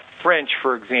French,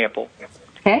 for example.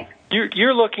 Okay.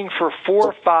 You're looking for 4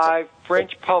 or 5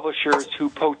 French publishers who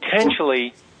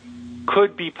potentially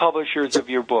could be publishers of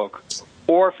your book,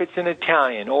 or if it's in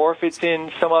Italian, or if it's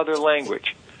in some other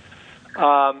language.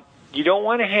 You don't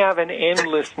want to have an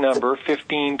endless number,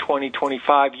 15, 20,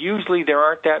 25. Usually there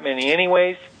aren't that many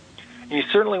anyways. You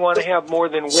certainly want to have more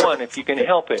than one if you can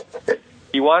help it.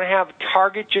 You want to have a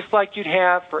target just like you'd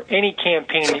have for any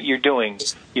campaign that you're doing.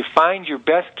 You find your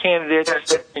best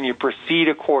candidates and you proceed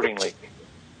accordingly.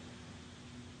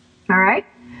 All right.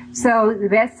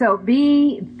 So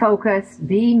be focused,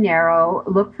 be narrow,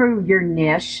 look for your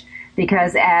niche,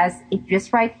 because as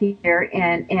just right here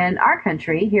in our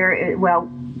country here,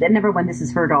 number one, this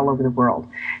is heard all over the world.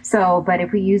 So, but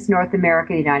if we use North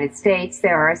America, the United States,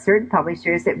 there are certain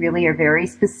publishers that really are very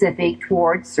specific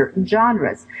towards certain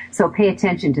genres. So pay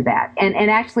attention to that. And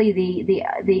actually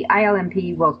the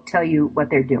ILMP will tell you what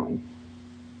they're doing.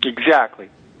 Exactly.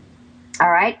 All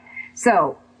right.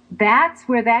 So that's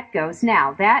where that goes.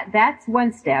 Now that's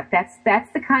one step. That's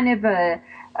the kind of a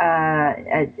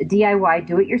DIY,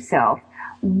 do it yourself.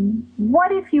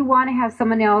 What if you want to have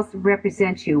someone else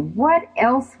represent you? What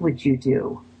else would you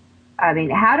do? I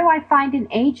mean, how do I find an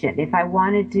agent if I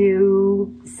wanted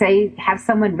to, say, have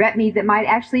someone rep me that might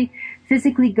actually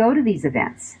physically go to these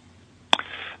events?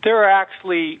 There are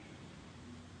actually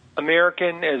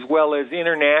American as well as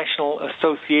international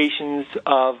associations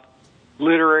of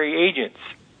literary agents.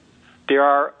 There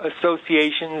are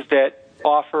associations that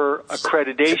offer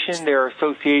accreditation. There are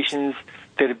associations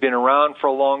that have been around for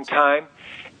a long time.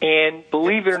 And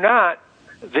believe it or not,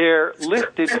 they're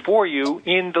listed for you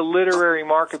in the literary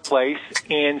marketplace,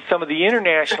 and some of the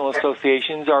international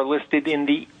associations are listed in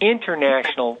the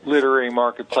international literary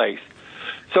marketplace.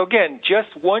 So again,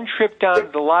 just one trip down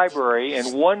to the library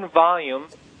and one volume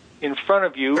in front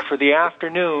of you for the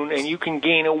afternoon, and you can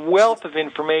gain a wealth of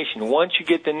information. Once you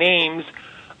get the names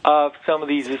of some of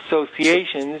these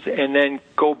associations and then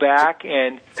go back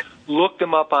and look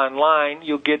them up online,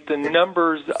 you'll get the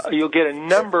numbers, you'll get a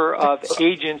number of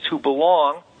agents who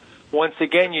belong. Once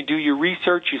again, you do your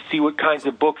research, you see what kinds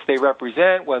of books they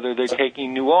represent, whether they're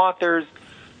taking new authors,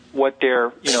 what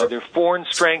their foreign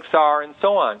strengths are, and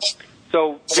so on.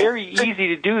 So very easy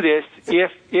to do this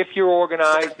if you're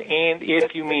organized and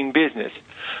if you mean business.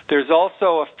 There's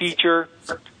also a feature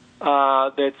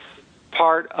that's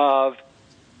part of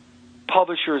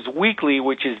Publishers Weekly,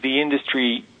 which is the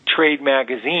industry trade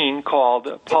magazine, called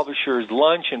Publishers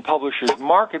Lunch and Publishers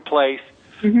Marketplace,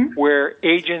 where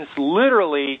agents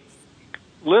literally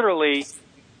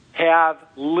have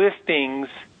listings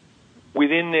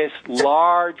within this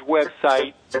large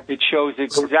website. It shows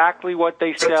exactly what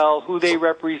they sell, who they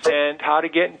represent, how to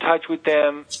get in touch with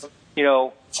them,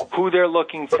 who they're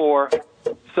looking for.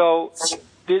 So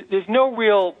there's no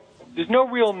real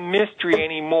mystery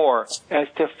anymore as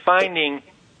to finding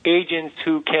agents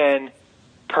who can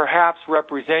perhaps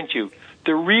represent you.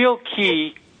 The real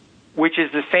key, which is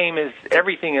the same as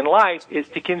everything in life, is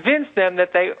to convince them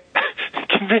that they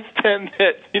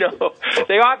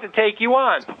ought to take you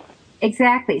on.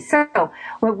 Exactly. So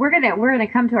we're gonna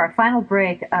come to our final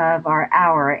break of our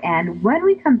hour, and when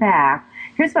we come back,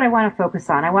 here's what I want to focus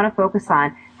on. I want to focus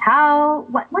on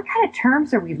what kind of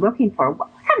terms are we looking for? What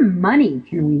kind of money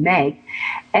can we make?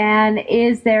 And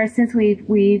is there, since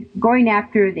we going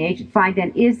after the agent find,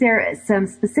 and is there some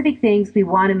specific things we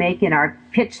want to make in our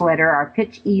pitch letter, our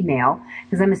pitch email?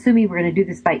 Because I'm assuming we're going to do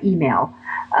this by email.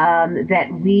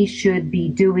 That we should be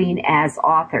doing as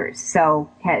authors. So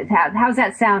how's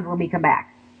that sound when we come back?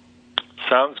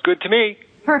 Sounds good to me.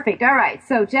 Perfect. All right.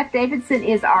 So Jeff Davidson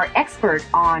is our expert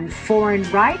on foreign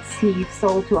rights. He's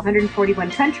sold to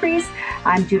 141 countries.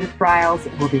 I'm Judith Briles.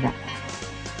 We'll be back.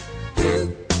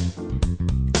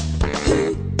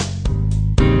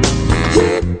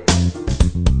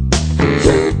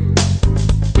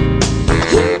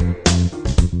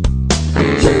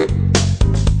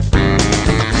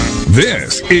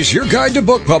 This is your guide to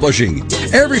book publishing.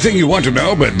 Everything you want to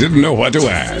know but didn't know what to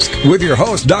ask. With your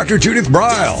host, Dr. Judith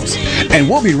Briles. And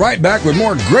we'll be right back with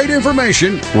more great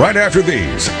information right after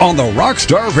these on the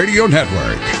Rockstar Radio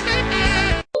Network.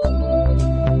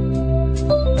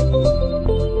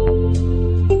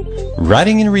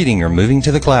 Writing and reading are moving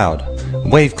to the cloud.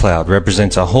 WaveCloud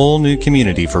represents a whole new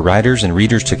community for writers and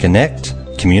readers to connect,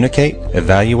 communicate,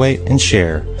 evaluate, and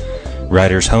share.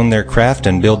 Writers hone their craft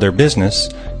and build their business.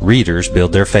 Readers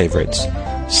build their favorites.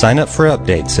 Sign up for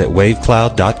updates at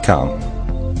wavecloud.com.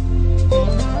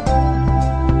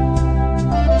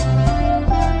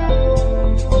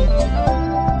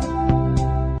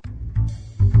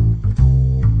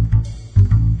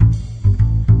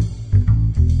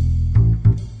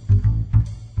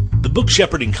 The book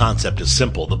shepherding concept is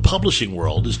simple. The publishing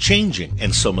world is changing,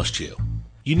 and so must you.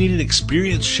 You need an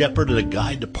experienced shepherd and a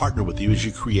guide to partner with you as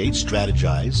you create,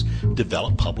 strategize,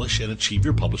 develop, publish, and achieve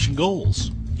your publishing goals.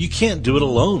 You can't do it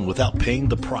alone without paying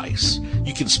the price.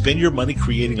 You can spend your money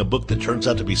creating a book that turns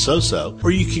out to be so-so, or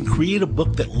you can create a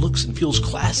book that looks and feels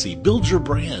classy, builds your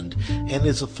brand, and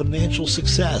is a financial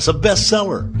success, a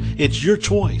bestseller. It's your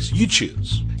choice. You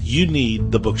choose. You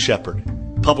need the book shepherd.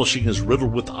 Publishing is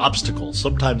riddled with obstacles,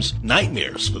 sometimes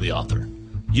nightmares for the author.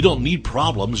 You don't need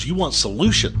problems. You want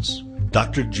solutions.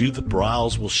 Dr. Judith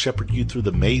Briles will shepherd you through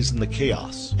the maze and the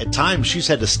chaos. At times, she's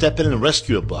had to step in and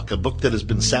rescue a book that has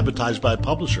been sabotaged by a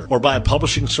publisher, or by a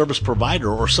publishing service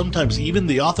provider, or sometimes even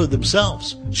the author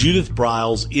themselves. Judith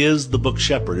Briles is the book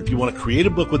shepherd if you want to create a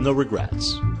book with no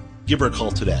regrets. Give her a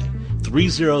call today,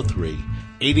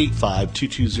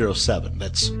 303-885-2207.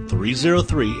 That's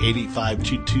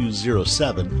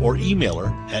 303-885-2207, or email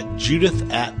her at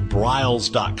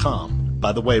judith@briles.com.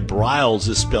 By the way, Briles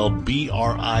is spelled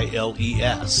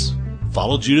B-R-I-L-E-S.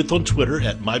 Follow Judith on Twitter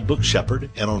at MyBookShepherd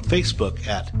and on Facebook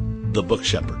at The Book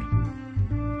Shepherd.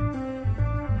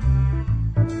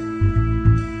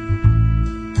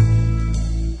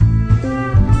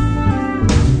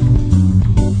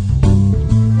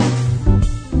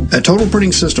 At Total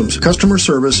Printing Systems, customer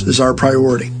service is our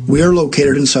priority. We are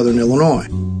located in Southern Illinois.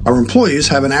 Our employees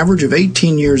have an average of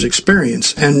 18 years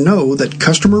experience and know that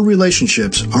customer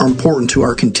relationships are important to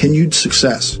our continued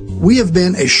success. We have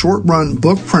been a short-run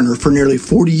book printer for nearly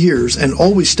 40 years and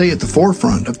always stay at the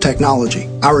forefront of technology.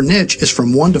 Our niche is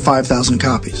from 1 to 5,000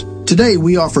 copies. Today,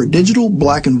 we offer digital,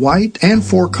 black and white, and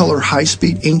 4-color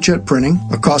high-speed inkjet printing,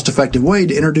 a cost-effective way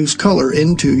to introduce color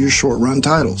into your short-run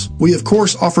titles. We, of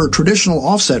course, offer traditional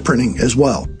offset printing as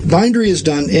well. Bindery is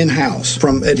done in-house,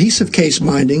 from adhesive case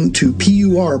binding to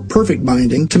PUR perfect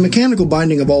binding to mechanical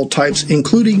binding of all types,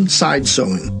 including side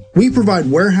sewing. We provide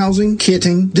warehousing,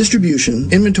 kitting,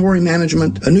 distribution, inventory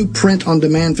management, a new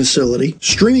print-on-demand facility,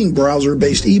 streaming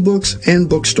browser-based ebooks, and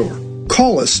bookstore.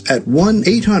 Call us at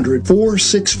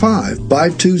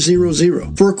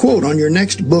 1-800-465-5200 for a quote on your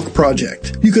next book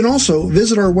project. You can also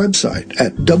visit our website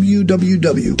at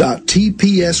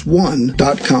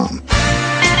www.tps1.com.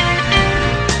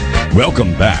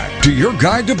 Welcome back to your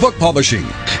guide to book publishing.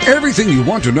 Everything you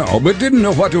want to know but didn't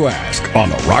know what to ask on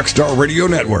the Rockstar Radio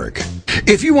Network.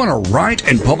 If you want to write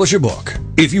and publish a book,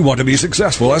 if you want to be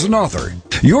successful as an author,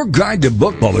 your guide to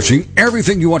book publishing,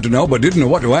 everything you want to know but didn't know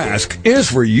what to ask, is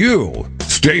for you.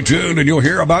 Stay tuned and you'll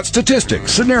hear about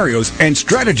statistics, scenarios, and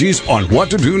strategies on what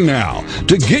to do now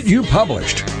to get you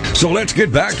published. So let's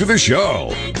get back to the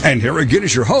show. And here again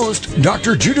is your host,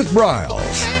 Dr. Judith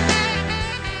Briles.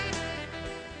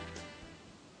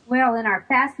 Well, in our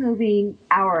fast-moving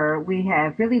hour, we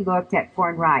have really looked at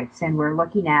foreign rights, and we're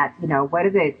looking at, what are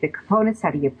the components,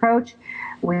 how do you approach?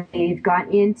 We've gone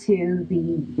into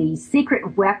the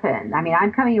secret weapon. I mean,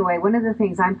 one of the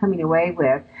things I'm coming away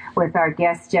with our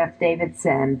guest, Jeff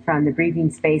Davidson from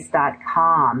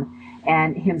thebreathingspace.com,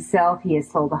 and himself, he has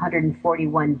sold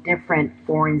 141 different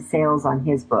foreign sales on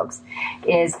his books,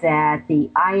 is that the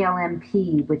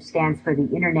ILMP, which stands for the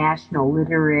International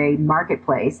Literary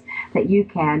Marketplace, that you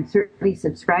can certainly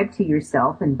subscribe to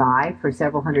yourself and buy for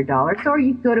several $100s, or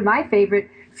you can go to my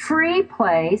favorite free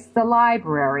place, the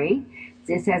library.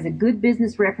 This has a good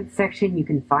business reference section. You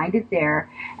can find it there.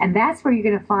 And that's where you're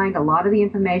going to find a lot of the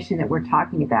information that we're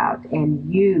talking about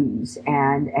and use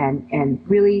and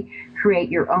really create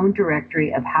your own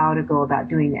directory of how to go about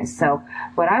doing this. So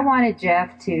what I wanted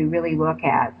Jeff to really look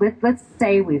at, let's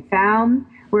say we found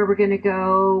where we're going to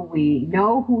go, we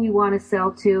know who we want to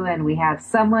sell to, and we have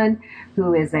someone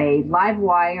who is a live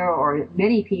wire, or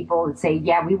many people that say,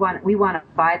 yeah, we want to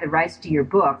buy the rights to your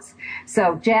books.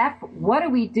 So Jeff, what do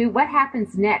we do? What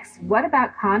happens next? What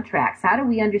about contracts? How do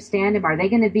we understand them? Are they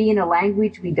going to be in a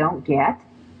language we don't get?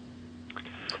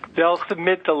 They'll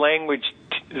submit the language.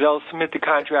 They'll submit the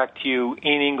contract to you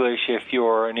in English if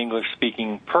you're an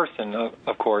English-speaking person,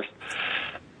 of course.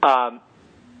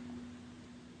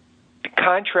 The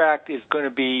contract is going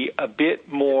to be a bit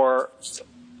more,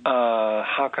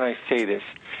 how can I say this?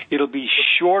 It'll be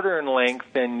shorter in length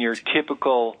than your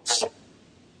typical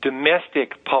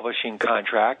domestic publishing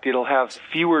contract. It'll have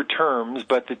fewer terms,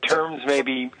 but the terms may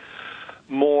be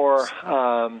more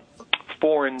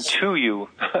foreign to you,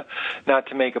 not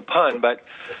to make a pun. But,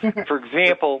 for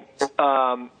example,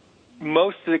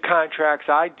 most of the contracts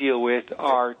I deal with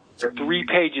are 3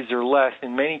 pages or less,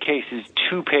 in many cases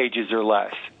 2 pages or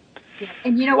less.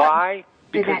 And you know why?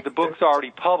 Because the book's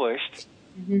already published,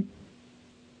 and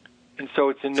so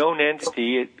it's a known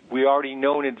entity. We already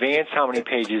know in advance how many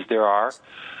pages there are.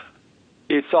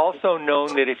 It's also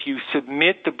known that if you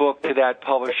submit the book to that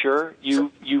publisher,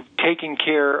 you've taken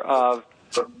care of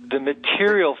the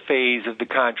material phase of the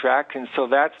contract, and so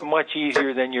that's much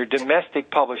easier than your domestic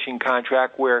publishing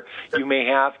contract where you may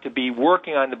have to be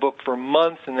working on the book for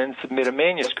months and then submit a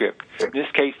manuscript. In this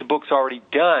case, the book's already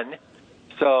done,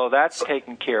 so that's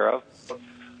taken care of.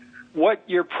 What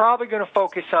you're probably going to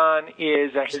focus on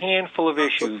is a handful of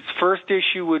issues. First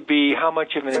issue would be how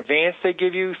much of an advance they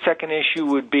give you. Second issue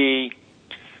would be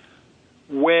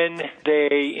when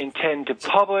they intend to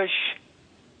publish,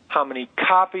 how many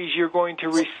copies you're going to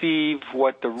receive,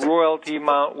 what the royalty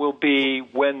amount will be,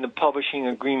 when the publishing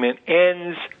agreement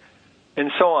ends,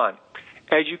 and so on.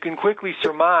 As you can quickly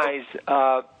surmise,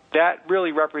 that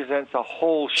really represents a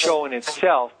whole show in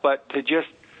itself, but to just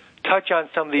touch on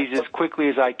some of these as quickly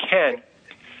as I can,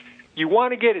 you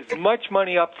want to get as much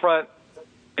money up front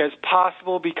as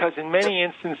possible because in many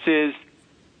instances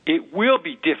it will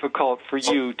be difficult for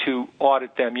you to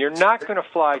audit them. You're not going to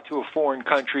fly to a foreign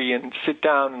country and sit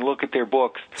down and look at their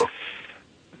books.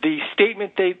 The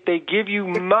statement they give you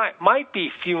might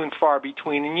be few and far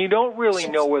between, and you don't really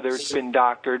know whether it's been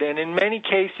doctored. And in many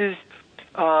cases,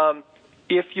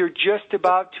 if you're just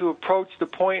about to approach the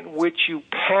point in which you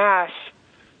pass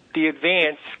the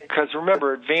advance, because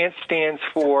remember, advance stands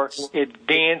for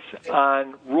advance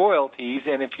on royalties,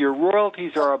 and if your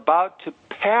royalties are about to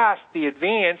pass the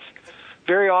advance,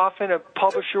 very often a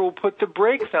publisher will put the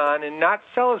brakes on and not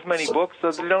sell as many books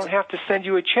so they don't have to send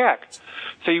you a check.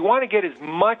 So you want to get as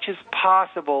much as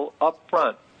possible up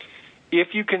front.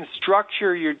 If you can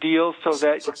structure your deal so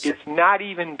that it's not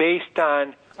even based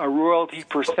on a royalty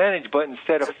percentage, but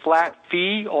instead a flat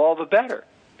fee, all the better.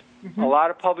 A lot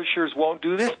of publishers won't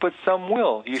do this, but some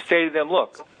will. You say to them,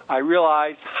 look, I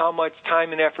realize how much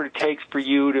time and effort it takes for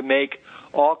you to make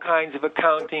all kinds of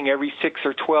accounting every 6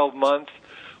 or 12 months.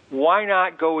 Why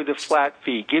not go with a flat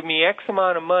fee? Give me X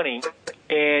amount of money,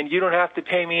 and you don't have to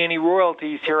pay me any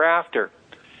royalties hereafter.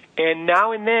 And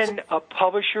now and then, a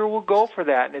publisher will go for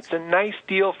that, and it's a nice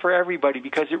deal for everybody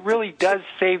because it really does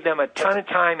save them a ton of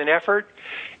time and effort,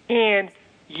 and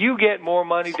you get more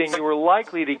money than you were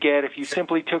likely to get if you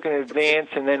simply took an advance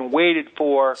and then waited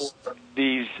for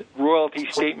these royalty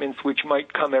statements, which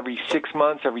might come every 6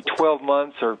 months, every 12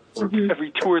 months, or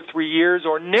every 2 or 3 years,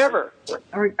 or never.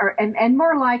 And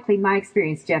more likely, my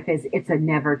experience, Jeff, is it's a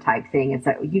never type thing. It's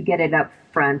you get it up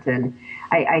front, and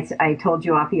I told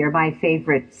you off here, my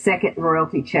favorite second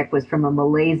royalty check was from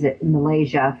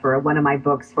Malaysia for one of my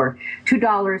books for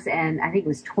 $2 and I think it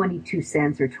was 22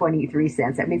 cents or 23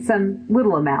 cents. I mean, some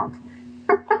little amount.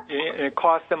 And it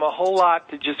cost them a whole lot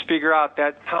to just figure out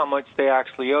that's how much they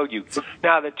actually owed you.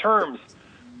 Now, the terms,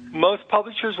 most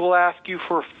publishers will ask you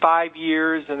for 5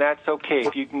 years, and that's okay.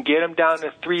 If you can get them down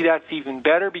to 3, that's even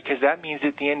better because that means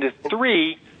at the end of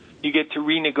 3, you get to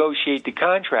renegotiate the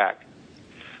contract.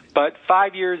 But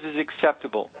 5 years is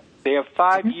acceptable. They have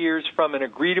 5 years from an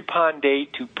agreed-upon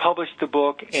date to publish the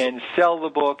book and sell the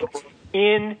book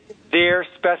in their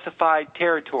specified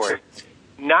territory.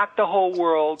 Not the whole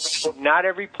world, not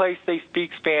every place they speak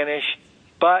Spanish,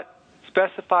 but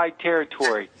specified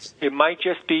territory. It might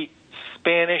just be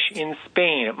Spanish in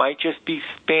Spain. It might just be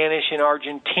Spanish in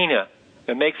Argentina.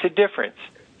 It makes a difference.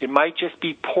 It might just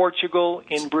be Portugal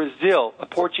in Brazil,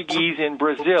 Portuguese in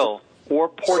Brazil, or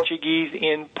Portuguese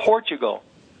in Portugal.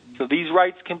 So these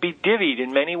rights can be divvied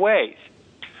in many ways.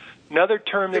 Another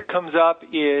term that comes up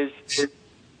is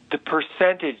the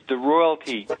percentage, the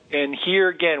royalty. And here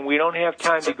again, we don't have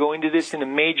time to go into this in a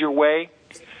major way.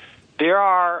 There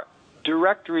are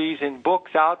directories and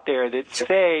books out there that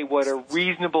say what a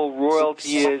reasonable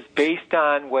royalty is based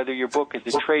on whether your book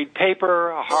is a trade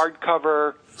paper, a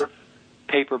hardcover,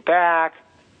 paperback,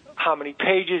 how many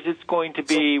pages it's going to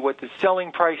be, what the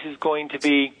selling price is going to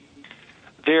be.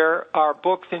 There are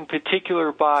books in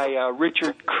particular by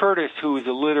Richard Curtis, who is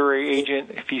a literary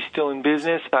agent, if he's still in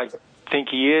business. I think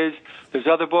he is. There's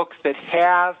other books that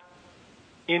have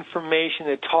information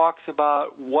that talks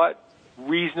about what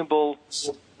reasonable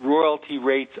royalty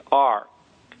rates are.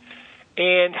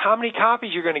 And how many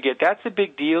copies you're going to get, that's a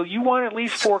big deal. You want at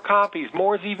least 4 copies.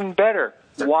 More is even better.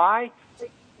 Why?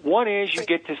 One is you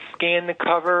get to scan the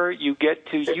cover. You get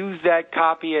to use that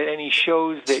copy at any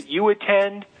shows that you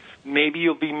attend. Maybe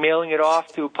you'll be mailing it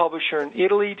off to a publisher in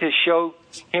Italy to show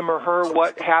him or her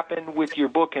what happened with your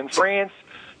book in France.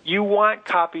 You want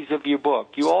copies of your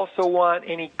book. You also want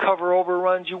any cover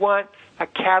overruns. You want a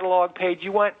catalog page.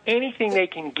 You want anything they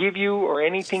can give you or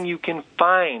anything you can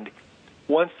find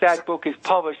once that book is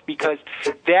published, because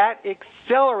that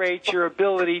accelerates your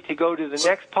ability to go to the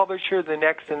next publisher, the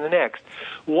next, and the next.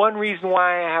 One reason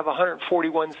why I have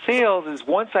 141 sales is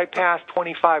once I passed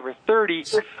 25 or 30,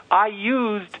 I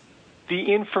used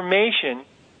the information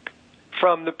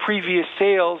from the previous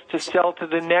sales to sell to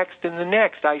the next and the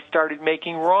next. I started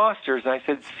making rosters, and I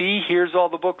said, see, here's all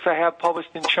the books I have published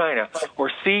in China. Or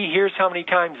see, here's how many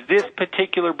times this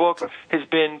particular book has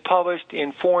been published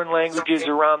in foreign languages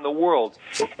around the world.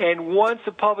 And once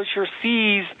a publisher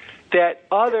sees that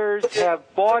others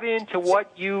have bought into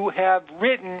what you have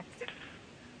written,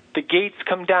 the gates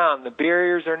come down. The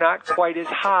barriers are not quite as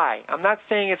high. I'm not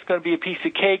saying it's going to be a piece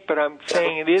of cake, but I'm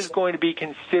saying it is going to be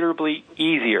considerably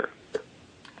easier.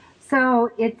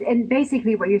 So and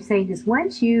basically what you're saying is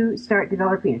once you start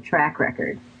developing a track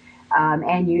record,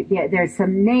 and there's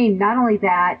some name, not only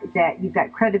that you've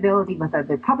got credibility with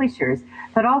other publishers,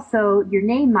 but also your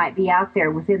name might be out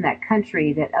there within that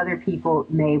country that other people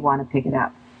may want to pick it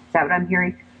up. Is that what I'm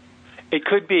hearing? It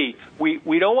could be.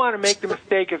 We don't want to make the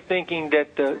mistake of thinking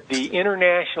that the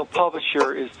international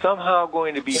publisher is somehow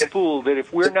going to be fooled, that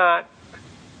if we're not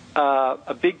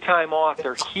a big-time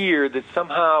author here, that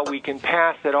somehow we can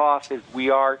pass it off as we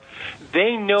are.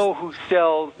 They know who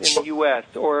sells in the U.S.,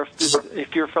 or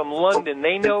if you're from London,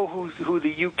 they know who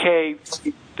the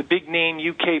UK, the big-name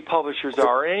UK publishers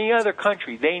are, or any other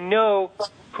country. They know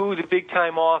who the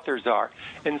big-time authors are.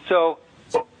 And so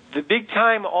The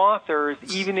big-time authors,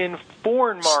 even in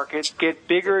foreign markets, get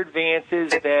bigger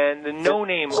advances than the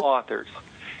no-name authors.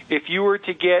 If you were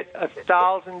to get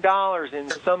 $1,000 in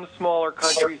some smaller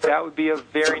countries, that would be a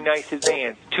very nice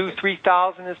advance.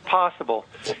 $2,000-3,000 is possible.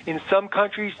 In some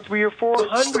countries, $300 or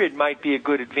 $400 might be a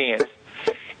good advance.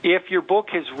 If your book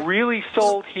has really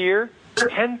sold here,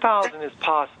 $10,000 is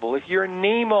possible. If you're a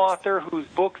name author whose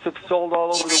books have sold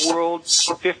all over the world,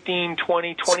 $15,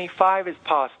 $20, $25 is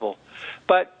possible.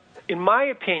 But in my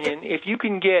opinion, if you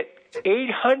can get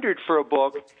 $800 for a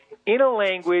book in a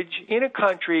language, in a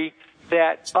country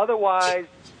that otherwise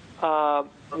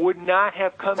would not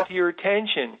have come to your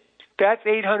attention, that's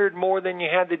 $800 more than you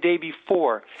had the day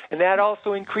before. And that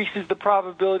also increases the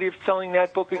probability of selling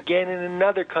that book again in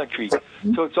another country.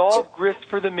 So it's all grist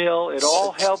for the mill. It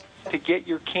all helps to get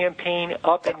your campaign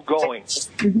up and going.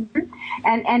 Mm-hmm.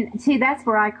 And see, that's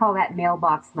where I call that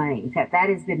mailbox money. That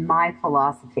has been my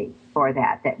philosophy for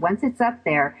that once it's up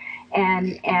there,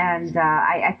 and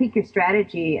I think your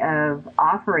strategy of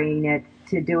offering it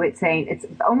to do it, saying it's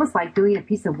almost like doing a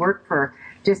piece of work for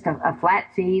just a flat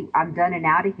fee, I'm done and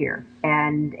out of here.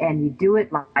 And you do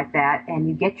it like that, and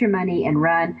you get your money and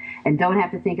run and don't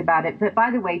have to think about it. But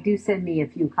by the way, do send me a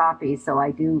few copies so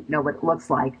I do know what it looks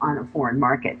like on a foreign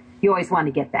market. You always want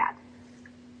to get that.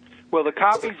 Well, the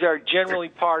copies are generally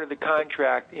part of the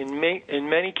contract. In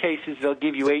many cases, they'll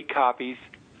give you 8 copies.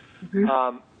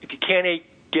 Mm-hmm. If you can't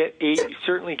get 8, you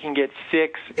certainly can get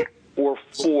 6 or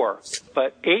 4,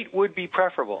 but 8 would be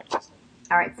preferable.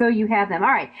 All right, so you have them. All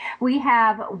right, we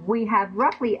have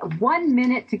roughly 1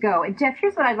 minute to go. And Jeff,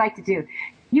 here's what I'd like to do.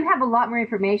 You have a lot more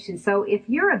information, so if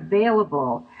you're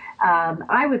available,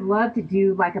 I would love to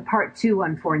do like a part 2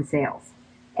 on foreign sales.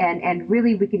 And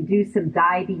really we can do some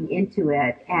diving into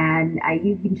it. And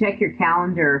you can check your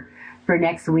calendar for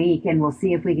next week, and we'll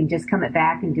see if we can just come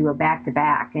back and do a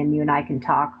back-to-back, and you and I can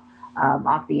talk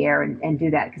off the air and do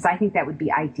that, because I think that would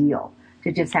be ideal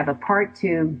to just have a part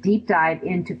 2 deep dive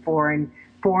into foreign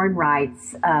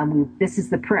rights. This is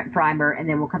the print primer, and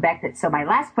then we'll come back to it. So my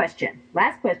last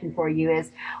question for you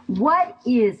is, what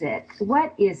is it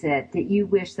that you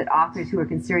wish that authors who are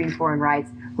considering foreign rights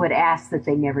would ask that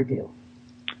they never do?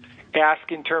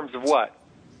 Ask in terms of what?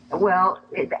 Well,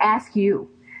 ask you.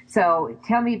 So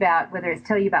tell me about, whether it's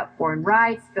tell you about foreign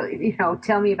rights,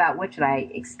 tell me about what should I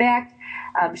expect,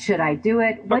 should I do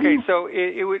it? So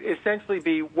it would essentially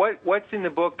be what's in the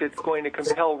book that's going to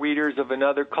compel readers of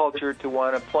another culture to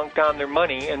want to plunk down their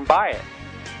money and buy it.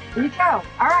 There you go.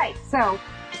 All right, so...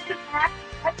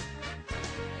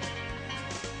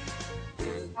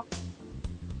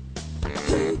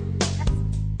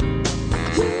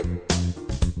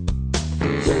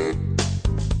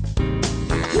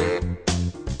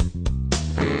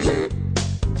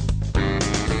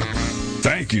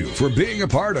 Thank you for being a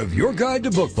part of Your Guide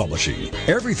to Book Publishing.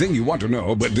 Everything you want to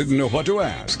know but didn't know what to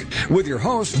ask. With your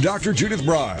host, Dr. Judith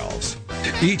Briles.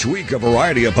 Each week, a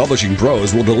variety of publishing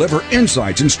pros will deliver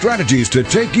insights and strategies to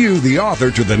take you, the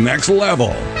author, to the next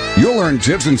level. You'll learn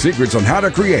tips and secrets on how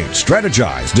to create,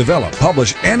 strategize, develop,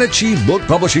 publish, and achieve book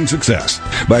publishing success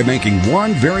by making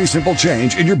one very simple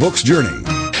change in your book's journey.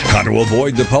 How to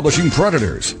avoid the publishing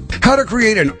predators. How to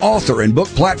create an author and book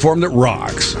platform that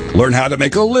rocks. Learn how to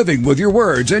make a living with your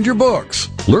words and your books.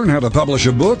 Learn how to publish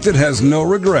a book that has no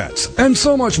regrets, and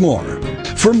so much more.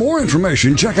 For more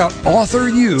information, check out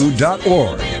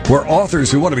authoru.org, where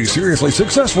authors who want to be seriously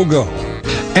successful go.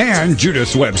 And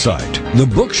Judith's website,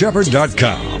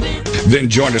 thebookshepherd.com. Then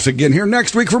join us again here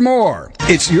next week for more.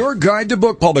 It's Your Guide to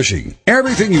Book Publishing.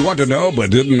 Everything you want to know but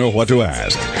didn't know what to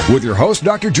ask. With your host,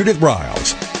 Dr. Judith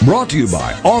Briles. Brought to you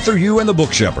by Author You and the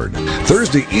Book Shepherd.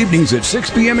 Thursday evenings at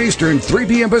 6 p.m. Eastern, 3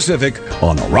 p.m. Pacific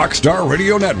on the Rockstar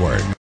Radio Network.